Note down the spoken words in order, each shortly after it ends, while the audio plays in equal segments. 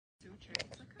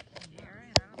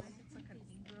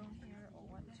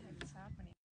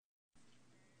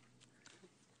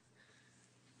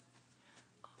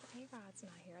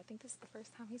Rod's not here. I think this is the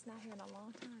first time he's not here in a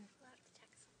long time. We'll have to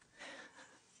text him.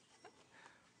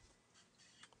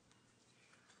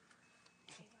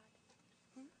 Hey, Rod.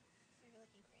 You're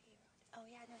looking great, Rod. Oh,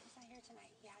 yeah, no, he's not here tonight.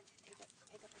 He had to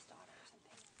pick up his daughter or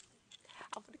something.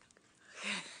 I'll put it.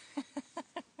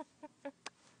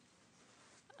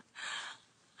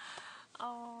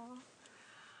 Oh,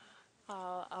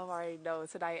 I already know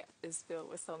tonight is filled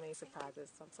with so many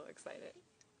surprises. I'm so excited.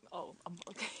 Oh, I'm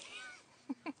okay.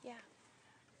 Yeah.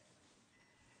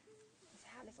 This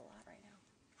hat is a lot right now.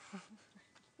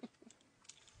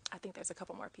 I think there's a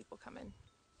couple more people coming.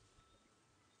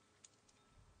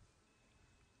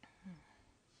 I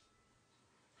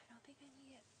don't think I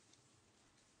need it.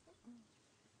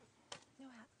 No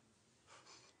hat.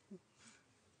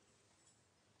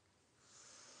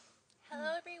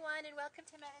 Hello, everyone, and welcome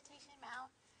to Meditation Mount.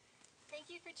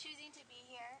 Thank you for choosing to be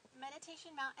here.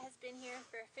 Meditation Mount has been here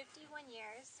for 51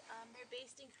 years. They're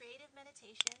based in creative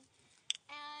meditation.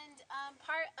 And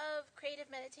part of creative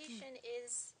meditation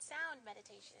is sound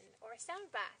meditation or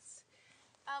sound baths.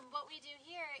 What we do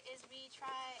here is we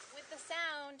try, with the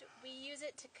sound, we use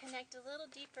it to connect a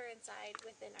little deeper inside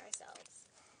within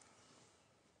ourselves.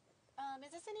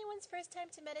 Is this anyone's first time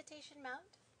to Meditation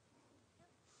Mount?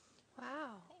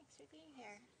 Wow. Thanks for being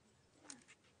here. Yeah.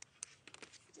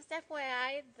 Just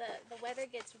FYI, the weather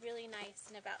gets really nice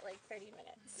in about like 30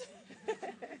 minutes.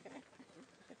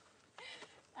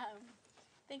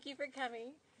 Thank you for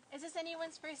coming. Is this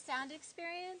anyone's first sound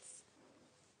experience?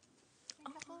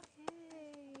 A couple?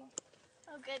 Yay.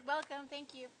 Oh, good. Welcome.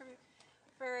 Thank you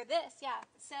for this. Yeah.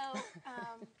 So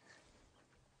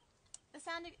the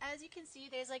sound, as you can see,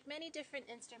 there's like many different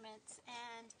instruments,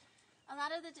 and a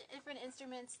lot of the different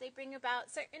instruments, they bring about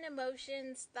certain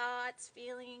emotions, thoughts,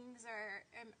 feelings, or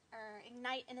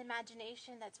ignite an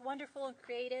imagination that's wonderful and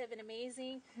creative and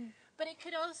amazing. But it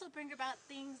could also bring about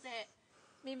things that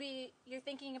maybe you're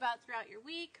thinking about throughout your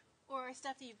week, or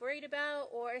stuff that you've worried about,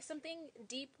 or something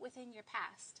deep within your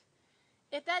past.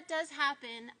 If that does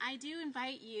happen, I do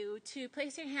invite you to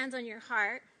place your hands on your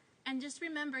heart, and just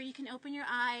remember you can open your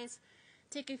eyes,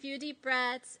 take a few deep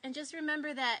breaths, and just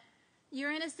remember that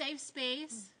you're in a safe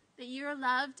space, that you're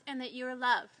loved, and that you're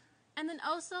loved. And then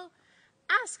also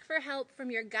ask for help from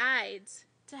your guides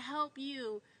to help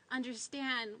you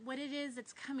understand what it is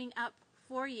that's coming up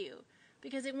for you,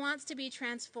 because it wants to be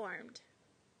transformed.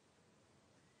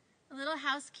 A little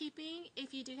housekeeping: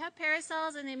 if you do have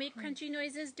parasols and they make crunchy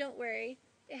noises, don't worry.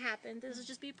 It happens. This will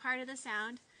just be part of the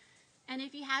sound. And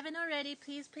if you haven't already,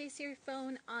 please place your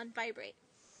phone on vibrate.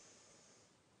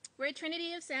 We're at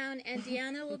Trinity of Sound, and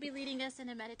DeAnna will be leading us in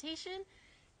a meditation,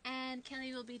 and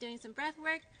Kelly will be doing some breath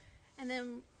work, and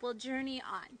then we'll journey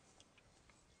on.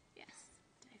 Yes.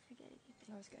 Did I forget anything?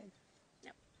 That was good.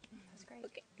 No. That was great.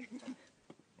 Okay. Good job.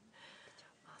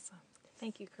 Awesome.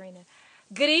 Thank you, Karina.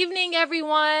 Good evening,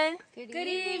 everyone. Good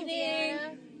evening,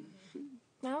 DeAnna.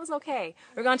 That was okay.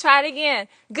 We're going to try it again.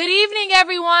 Good evening,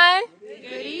 everyone.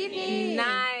 Good evening.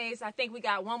 Nice. I think we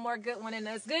got one more good one in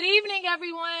us. Good evening,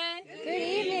 everyone. Good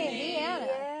evening, DeAnna.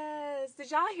 Yes. Did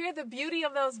y'all hear the beauty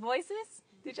of those voices?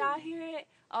 Did y'all hear it?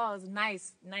 Oh, it was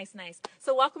nice, nice, nice.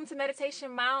 So welcome to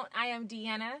Meditation Mount. I am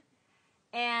DeAnna,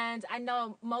 and I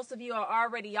know most of you are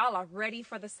ready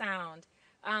for the sound.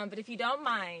 But if you don't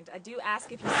mind, I do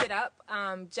ask if you sit up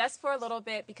just for a little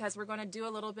bit, because we're going to do a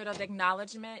little bit of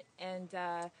acknowledgement, and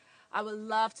I would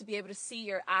love to be able to see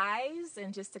your eyes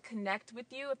and just to connect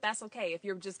with you, if that's okay. If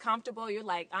you're just comfortable, you're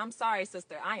like, I'm sorry,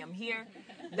 sister, I am here.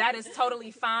 That is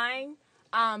totally fine.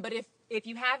 But if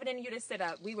you have it in you to sit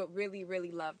up, we would really,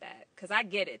 really love that, because I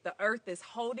get it. The earth is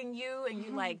holding you, and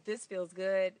you're like, this feels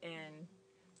good.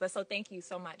 But so thank you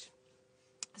so much.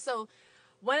 So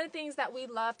one of the things that we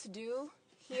love to do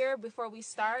here before we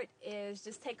start is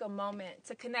just take a moment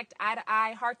to connect eye to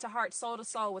eye, heart to heart, soul to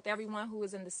soul with everyone who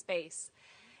is in the space.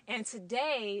 And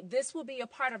today, this will be a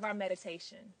part of our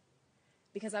meditation,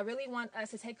 because I really want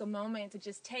us to take a moment to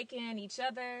just take in each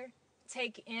other,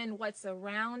 take in what's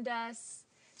around us,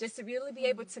 just to really be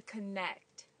able to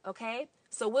connect, okay?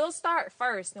 So we'll start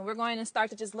first, and we're going to start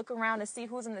to just look around and see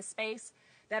who's in the space.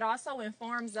 That also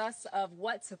informs us of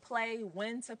what to play,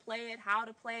 when to play it, how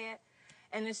to play it.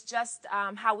 And it's just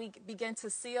how we begin to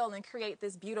seal and create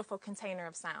this beautiful container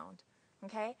of sound,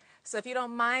 okay? So if you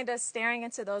don't mind us staring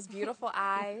into those beautiful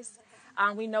eyes,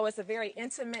 we know it's a very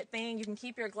intimate thing. You can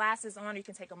keep your glasses on, or you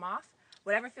can take them off,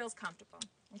 whatever feels comfortable,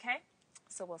 okay?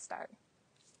 So we'll start.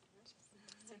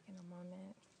 Just taking a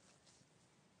moment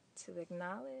to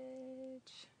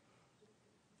acknowledge.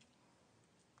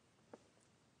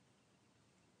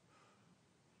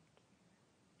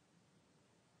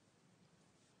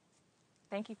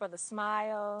 Thank you for the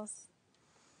smiles.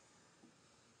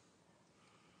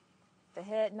 the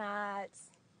head nods.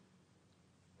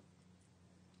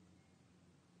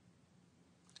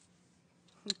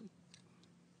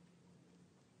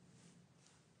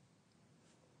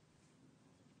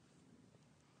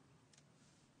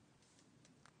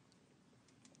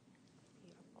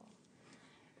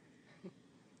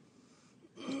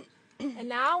 And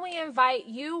now we invite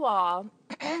you all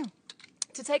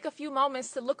to take a few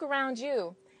moments to look around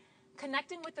you,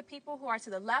 connecting with the people who are to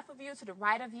the left of you, to the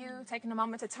right of you, taking a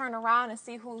moment to turn around and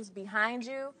see who's behind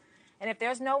you. And if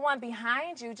there's no one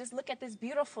behind you, just look at this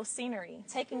beautiful scenery,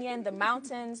 taking in the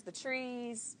mountains, the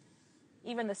trees,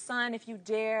 even the sun, if you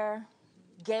dare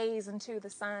gaze into the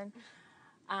sun.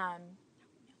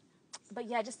 But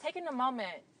yeah, just taking a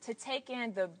moment to take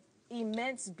in the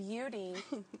immense beauty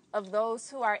of those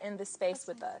who are in this space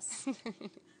with us.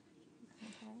 Okay.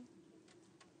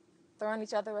 Throwing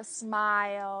each other a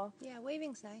smile. Yeah,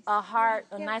 waving's nice. A heart,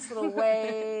 a nice little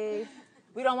wave.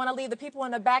 We don't want to leave the people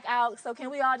in the back out, so can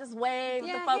we all just wave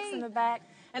with the folks in the back?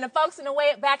 And the folks in the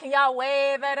back, can y'all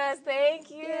wave at us? Thank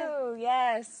you.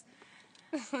 Yeah. Yes.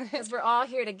 Because we're all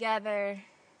here together.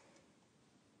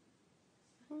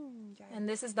 And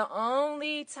this is the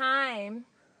only time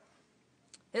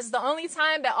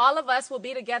that all of us will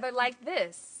be together like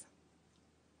this.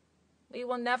 We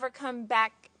will never come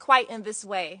back quite in this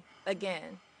way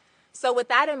again. So with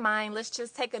that in mind, let's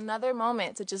just take another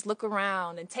moment to just look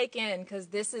around and take in, because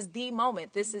this is the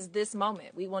moment. This is this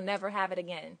moment. We will never have it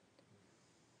again.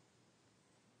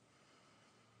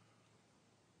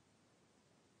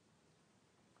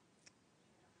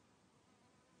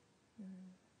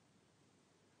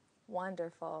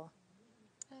 Wonderful.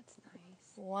 That's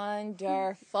nice.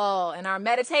 Wonderful. And our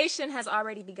meditation has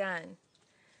already begun.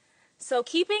 So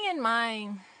keeping in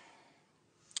mind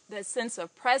the sense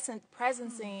of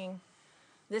presencing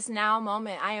this now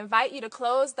moment, I invite you to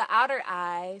close the outer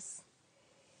eyes,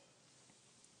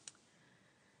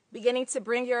 beginning to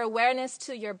bring your awareness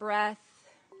to your breath.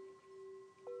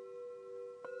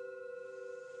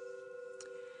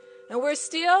 And we're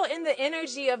still in the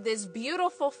energy of this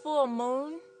beautiful full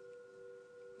moon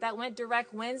that went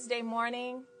direct Wednesday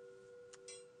morning.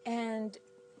 And,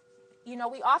 you know,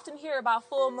 we often hear about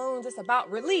full moons. It's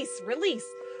about release,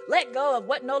 let go of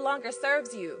what no longer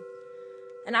serves you.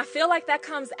 And I feel like that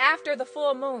comes after the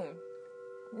full moon,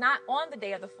 not on the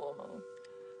day of the full moon.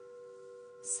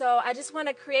 So I just want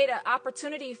to create an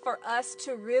opportunity for us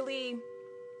to really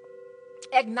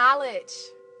acknowledge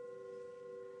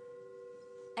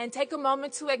and take a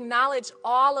moment to acknowledge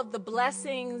all of the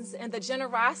blessings and the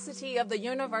generosity of the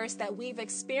universe that we've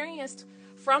experienced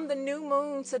from the new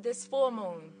moon to this full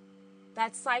moon,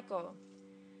 that cycle.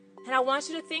 And I want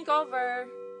you to think over,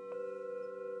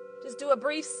 just do a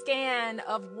brief scan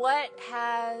of what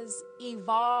has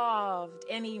evolved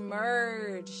and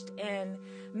emerged and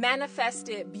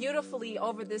manifested beautifully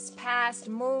over this past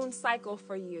moon cycle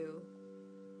for you.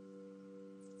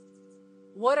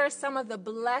 What are some of the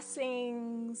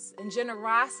blessings and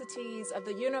generosities of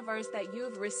the universe that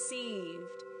you've received?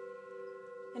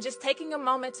 And just taking a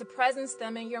moment to presence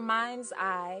them in your mind's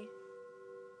eye.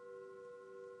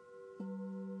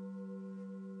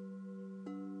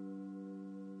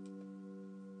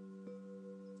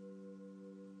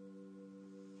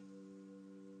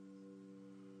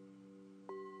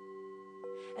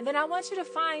 And then I want you to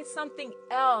find something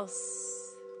else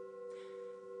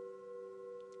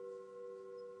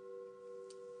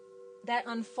that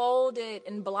unfolded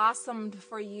and blossomed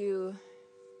for you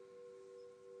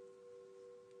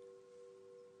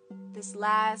this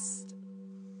last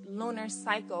lunar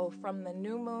cycle, from the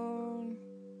new moon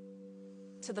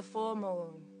to the full moon.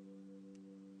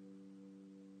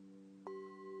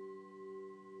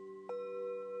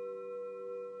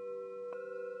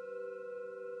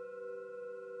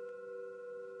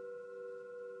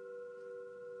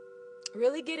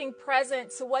 Really getting present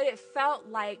to what it felt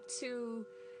like to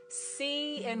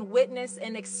see and witness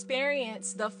and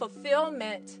experience the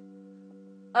fulfillment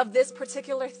of this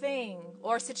particular thing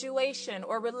or situation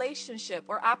or relationship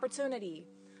or opportunity,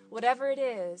 whatever it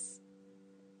is.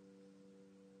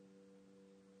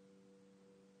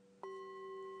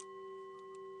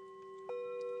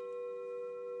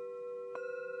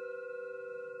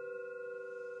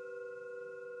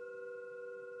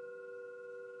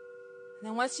 And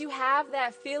then once you have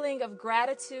that feeling of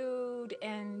gratitude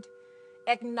and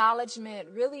acknowledgement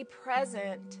really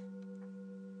present,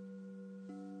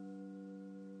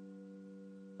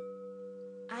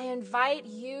 I invite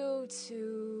you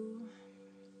to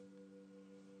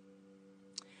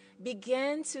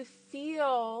begin to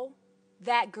feel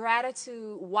that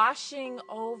gratitude washing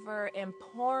over and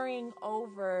pouring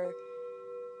over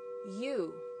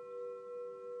you.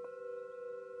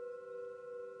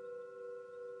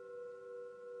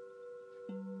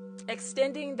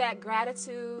 extending that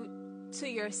gratitude to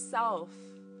yourself,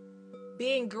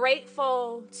 being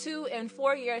grateful to and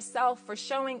for yourself for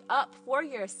showing up for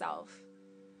yourself.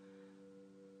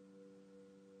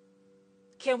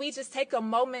 Can we just take a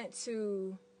moment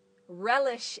to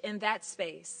relish in that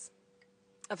space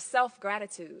of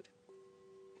self-gratitude?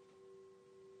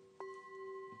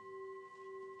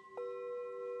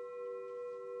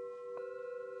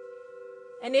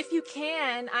 And if you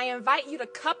can, I invite you to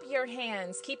cup your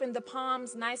hands, keeping the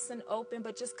palms nice and open,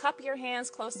 but just cup your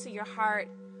hands close to your heart,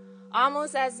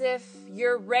 almost as if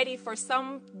you're ready for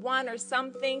someone or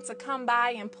something to come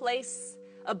by and place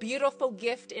a beautiful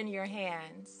gift in your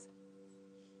hands.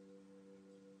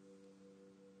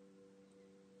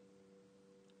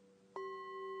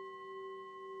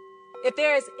 If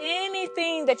there is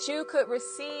anything that you could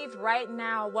receive right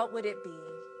now, what would it be?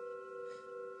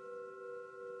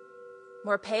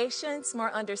 More patience,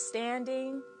 more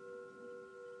understanding,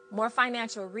 more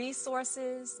financial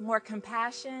resources, more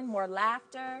compassion, more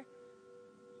laughter,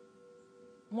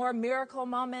 more miracle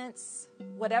moments,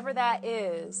 whatever that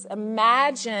is.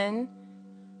 Imagine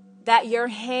that your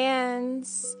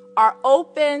hands are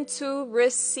open to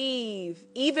receive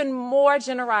even more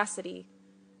generosity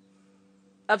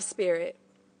of spirit.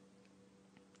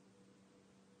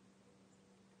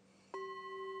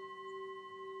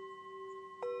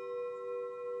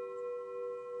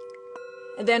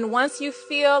 And then once you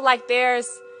feel like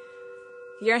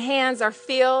your hands are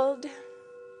filled,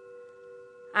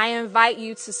 I invite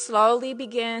you to slowly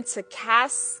begin to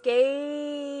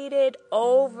cascade it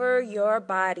over your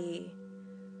body.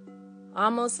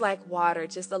 Almost like water.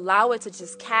 Just allow it to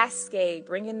just cascade,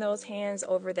 bringing those hands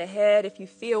over the head if you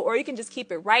feel, or you can just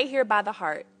keep it right here by the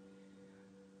heart.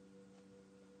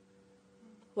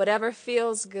 Whatever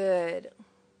feels good.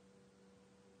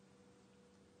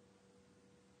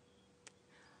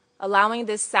 Allowing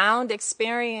this sound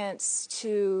experience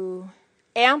to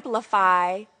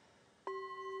amplify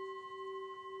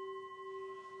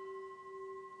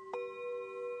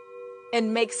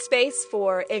and make space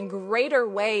for, in greater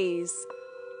ways,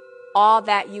 all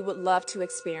that you would love to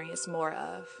experience more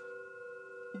of.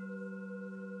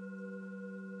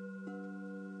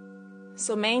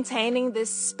 So maintaining this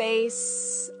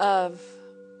space of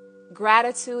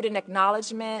gratitude and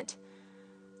acknowledgement,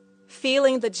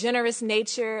 feeling the generous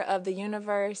nature of the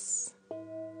universe,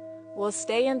 we'll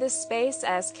stay in this space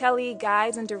as Kelly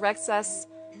guides and directs us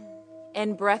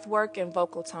in breath work and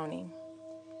vocal toning.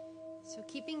 So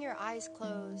keeping your eyes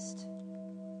closed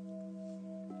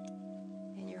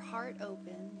and your heart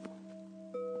open,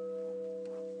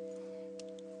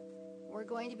 we're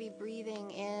going to be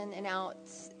breathing in and out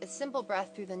a simple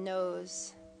breath through the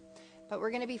nose, but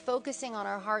we're going to be focusing on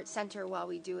our heart center while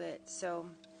we do it. So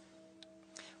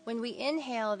when we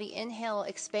inhale, the inhale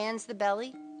expands the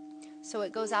belly, so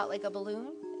it goes out like a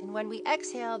balloon. And when we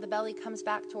exhale, the belly comes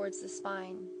back towards the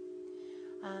spine.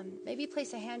 Maybe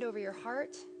place a hand over your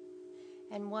heart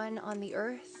and one on the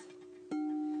earth.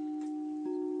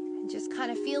 And just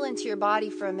kind of feel into your body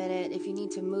for a minute if you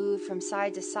need to move from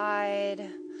side to side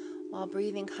while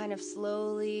breathing kind of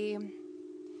slowly.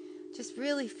 Just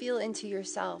really feel into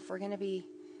yourself. We're going to be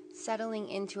settling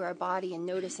into our body and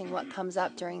noticing what comes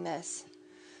up during this.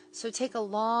 So take a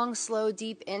long, slow,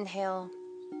 deep inhale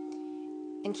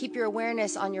and keep your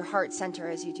awareness on your heart center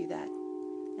as you do that.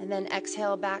 And then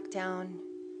exhale back down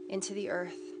into the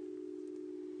earth.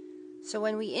 So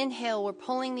when we inhale, we're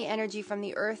pulling the energy from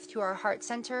the earth to our heart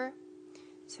center.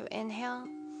 So inhale.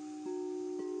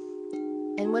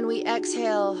 And when we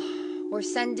exhale, we're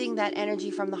sending that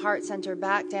energy from the heart center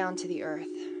back down to the earth.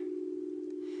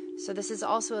 So this is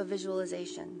also a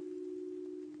visualization.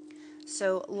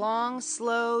 So long,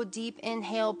 slow, deep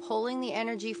inhale, pulling the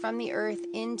energy from the earth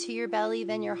into your belly,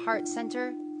 then your heart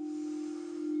center.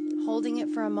 Holding it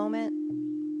for a moment.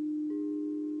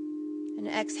 And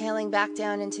exhaling back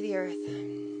down into the earth.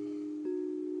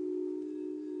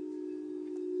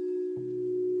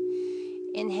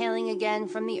 Inhaling again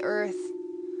from the earth,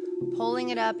 pulling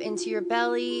it up into your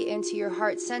belly, into your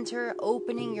heart center,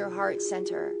 opening your heart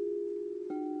center.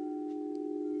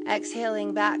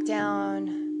 Exhaling back down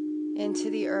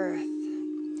into the earth.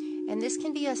 And this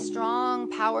can be a strong,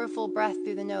 powerful breath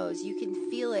through the nose. You can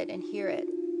feel it and hear it.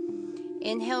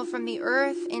 Inhale from the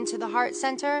earth into the heart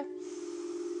center.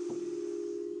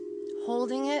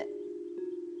 Holding it,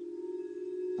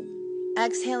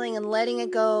 exhaling and letting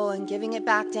it go and giving it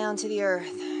back down to the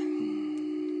earth.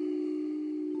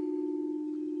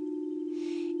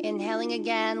 Inhaling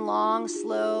again, long,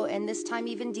 slow, and this time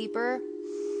even deeper.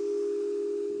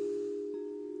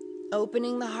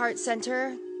 Opening the heart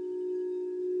center,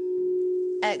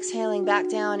 Exhaling back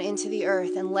down into the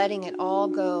earth and letting it all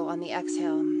go on the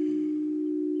exhale.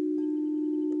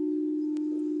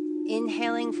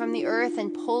 Inhaling from the earth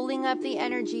and pulling up the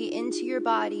energy into your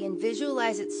body, and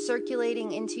visualize it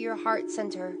circulating into your heart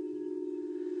center.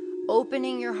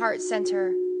 Opening your heart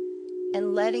center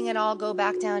and letting it all go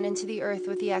back down into the earth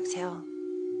with the exhale.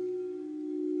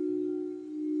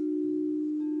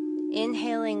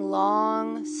 Inhaling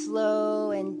long,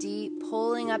 slow, and deep,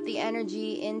 pulling up the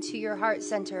energy into your heart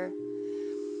center.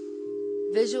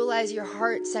 Visualize your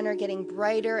heart center getting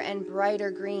brighter and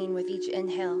brighter green with each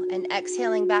inhale, and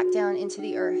exhaling back down into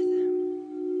the earth.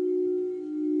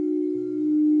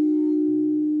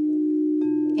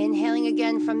 Inhaling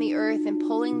again from the earth and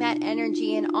pulling that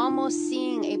energy and almost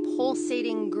seeing a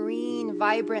pulsating green,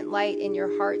 vibrant light in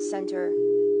your heart center.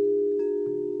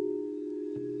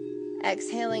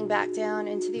 Exhaling back down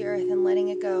into the earth and letting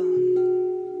it go.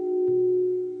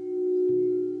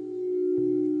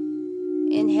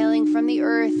 Inhaling from the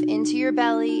earth into your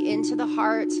belly, into the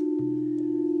heart,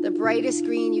 the brightest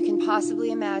green you can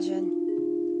possibly imagine.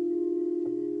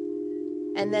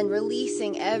 And then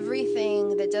releasing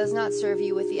everything that does not serve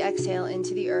you with the exhale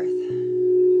into the earth.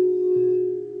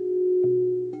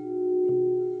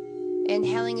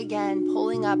 Inhaling again,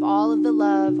 pulling up all of the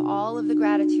love, all of the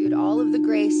gratitude, all of the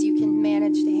grace you can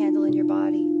manage to handle in your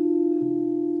body.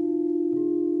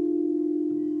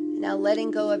 Now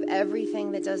letting go of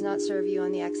everything that does not serve you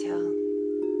on the exhale.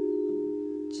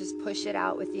 Just push it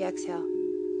out with the exhale.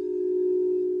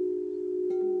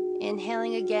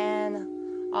 Inhaling again,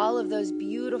 all of those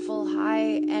beautiful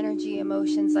high energy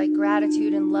emotions like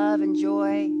gratitude and love and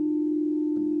joy.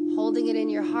 Holding it in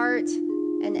your heart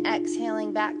and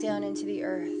exhaling back down into the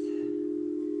earth.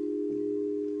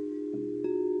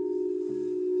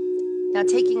 Now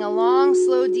taking a long,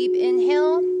 slow, deep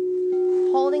inhale,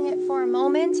 holding it for a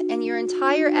moment, and your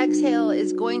entire exhale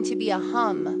is going to be a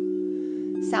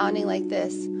hum, sounding like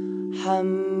this.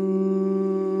 Hum.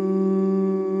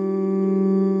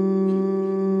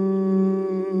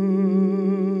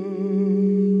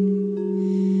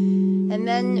 And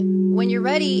then when you're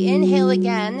ready, inhale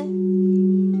again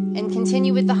and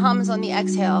continue with the hums on the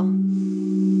exhale.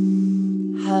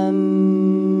 Hum.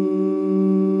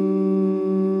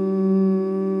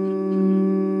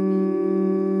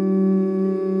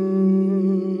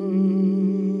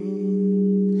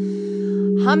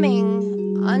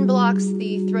 Humming unblocks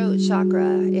the throat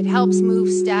chakra. It helps move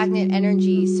stagnant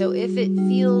energy. So if it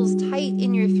feels tight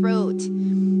in your throat,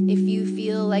 if you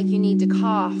feel like you need to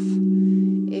cough,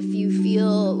 if you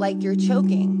feel like you're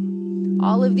choking,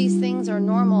 all of these things are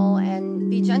normal, and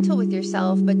be gentle with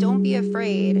yourself, but don't be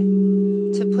afraid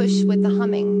to push with the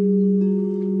humming.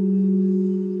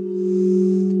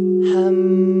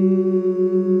 Hum.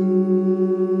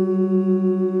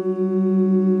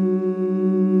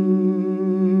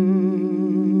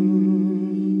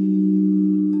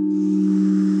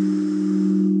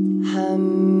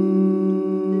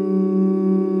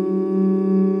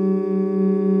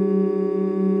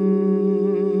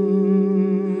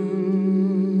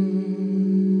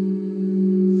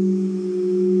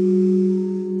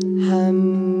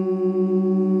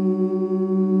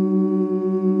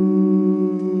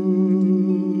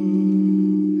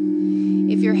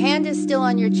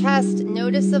 On your chest,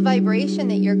 notice the vibration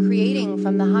that you're creating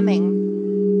from the humming.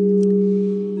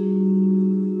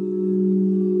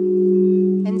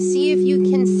 And see if you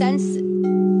can sense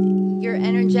your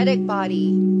energetic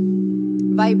body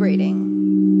vibrating.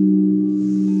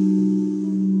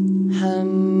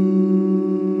 Hum.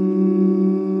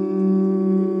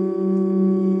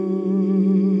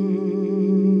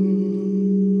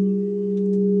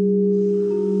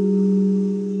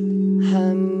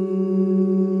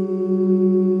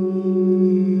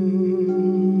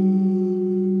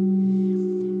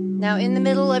 In the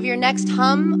middle of your next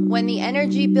hum, when the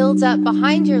energy builds up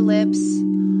behind your lips,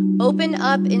 open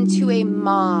up into a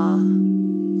ma.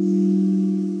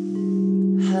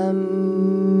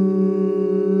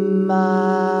 Hum,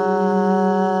 ma.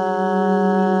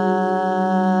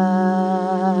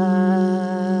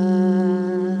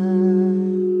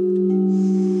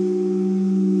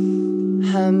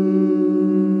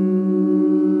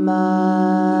 Hum, ma.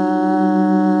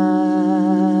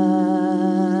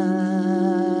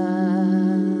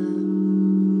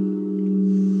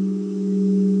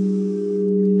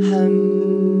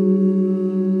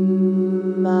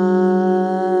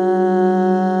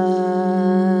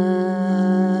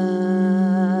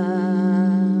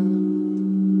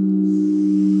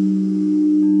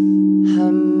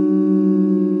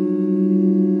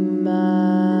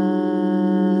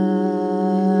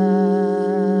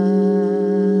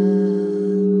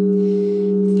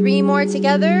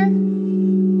 together.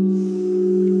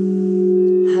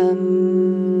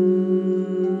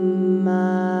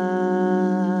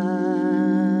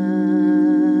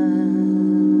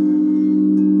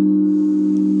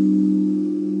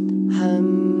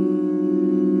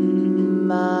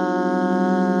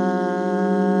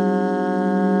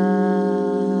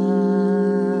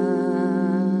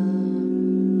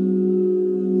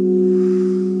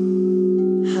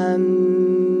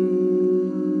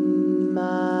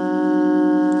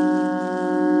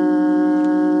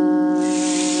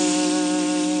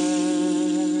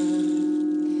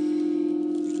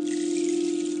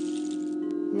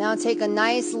 Now take a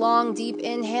nice long deep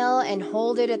inhale and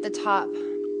hold it at the top,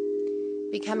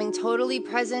 becoming totally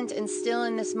present and still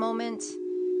in this moment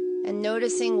and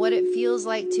noticing what it feels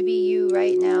like to be you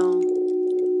right now.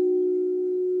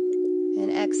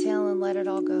 And exhale and let it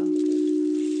all go. And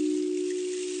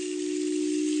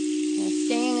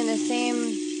staying in the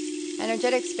same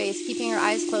energetic space, keeping your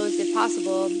eyes closed if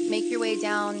possible, make your way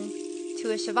down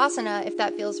to a Shavasana if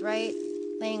that feels right,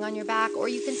 laying on your back, or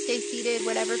you can stay seated,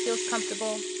 whatever feels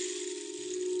comfortable.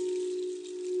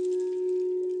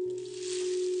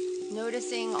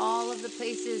 Noticing all of the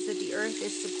places that the earth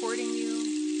is supporting you.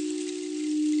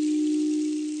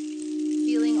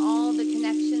 Feeling all the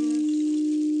connections.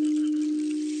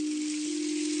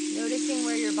 Noticing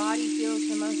where your body feels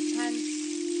the most tense.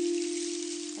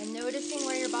 And noticing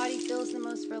where your body feels the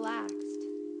most relaxed.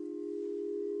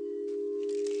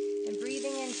 And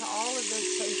breathing into all of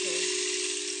those places.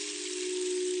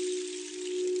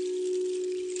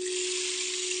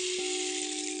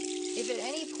 If at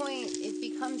any point it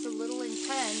becomes a little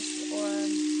intense or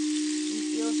you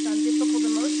feel some difficult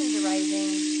emotions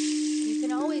arising, you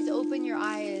can always open your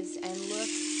eyes and look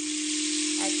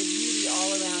at the beauty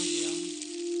all around you.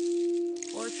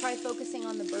 Or try focusing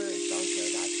on the birds also,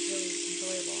 that's really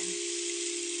enjoyable.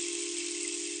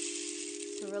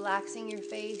 So relaxing your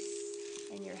face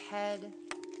and your head,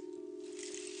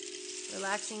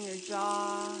 relaxing your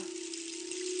jaw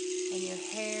and your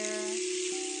hair,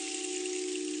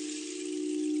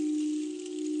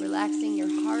 relaxing your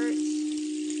heart,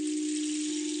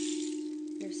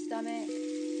 your stomach,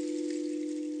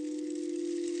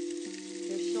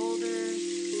 your shoulders,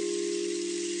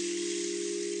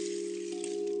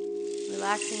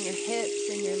 relaxing your hips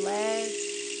and your legs,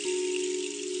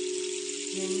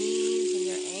 your knees and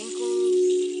your ankles,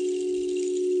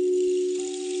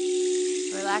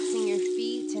 relaxing your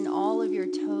feet and all of your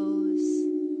toes,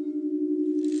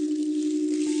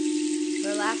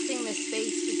 relaxing the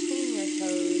space between your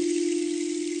toes,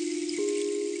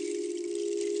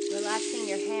 relaxing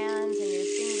your hands and your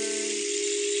fingers,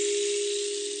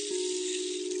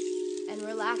 and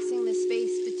relaxing the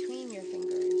space between your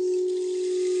fingers.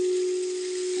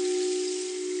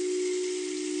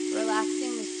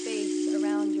 Relaxing the space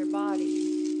around your body.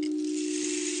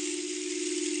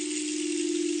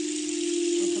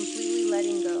 And completely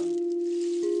letting go.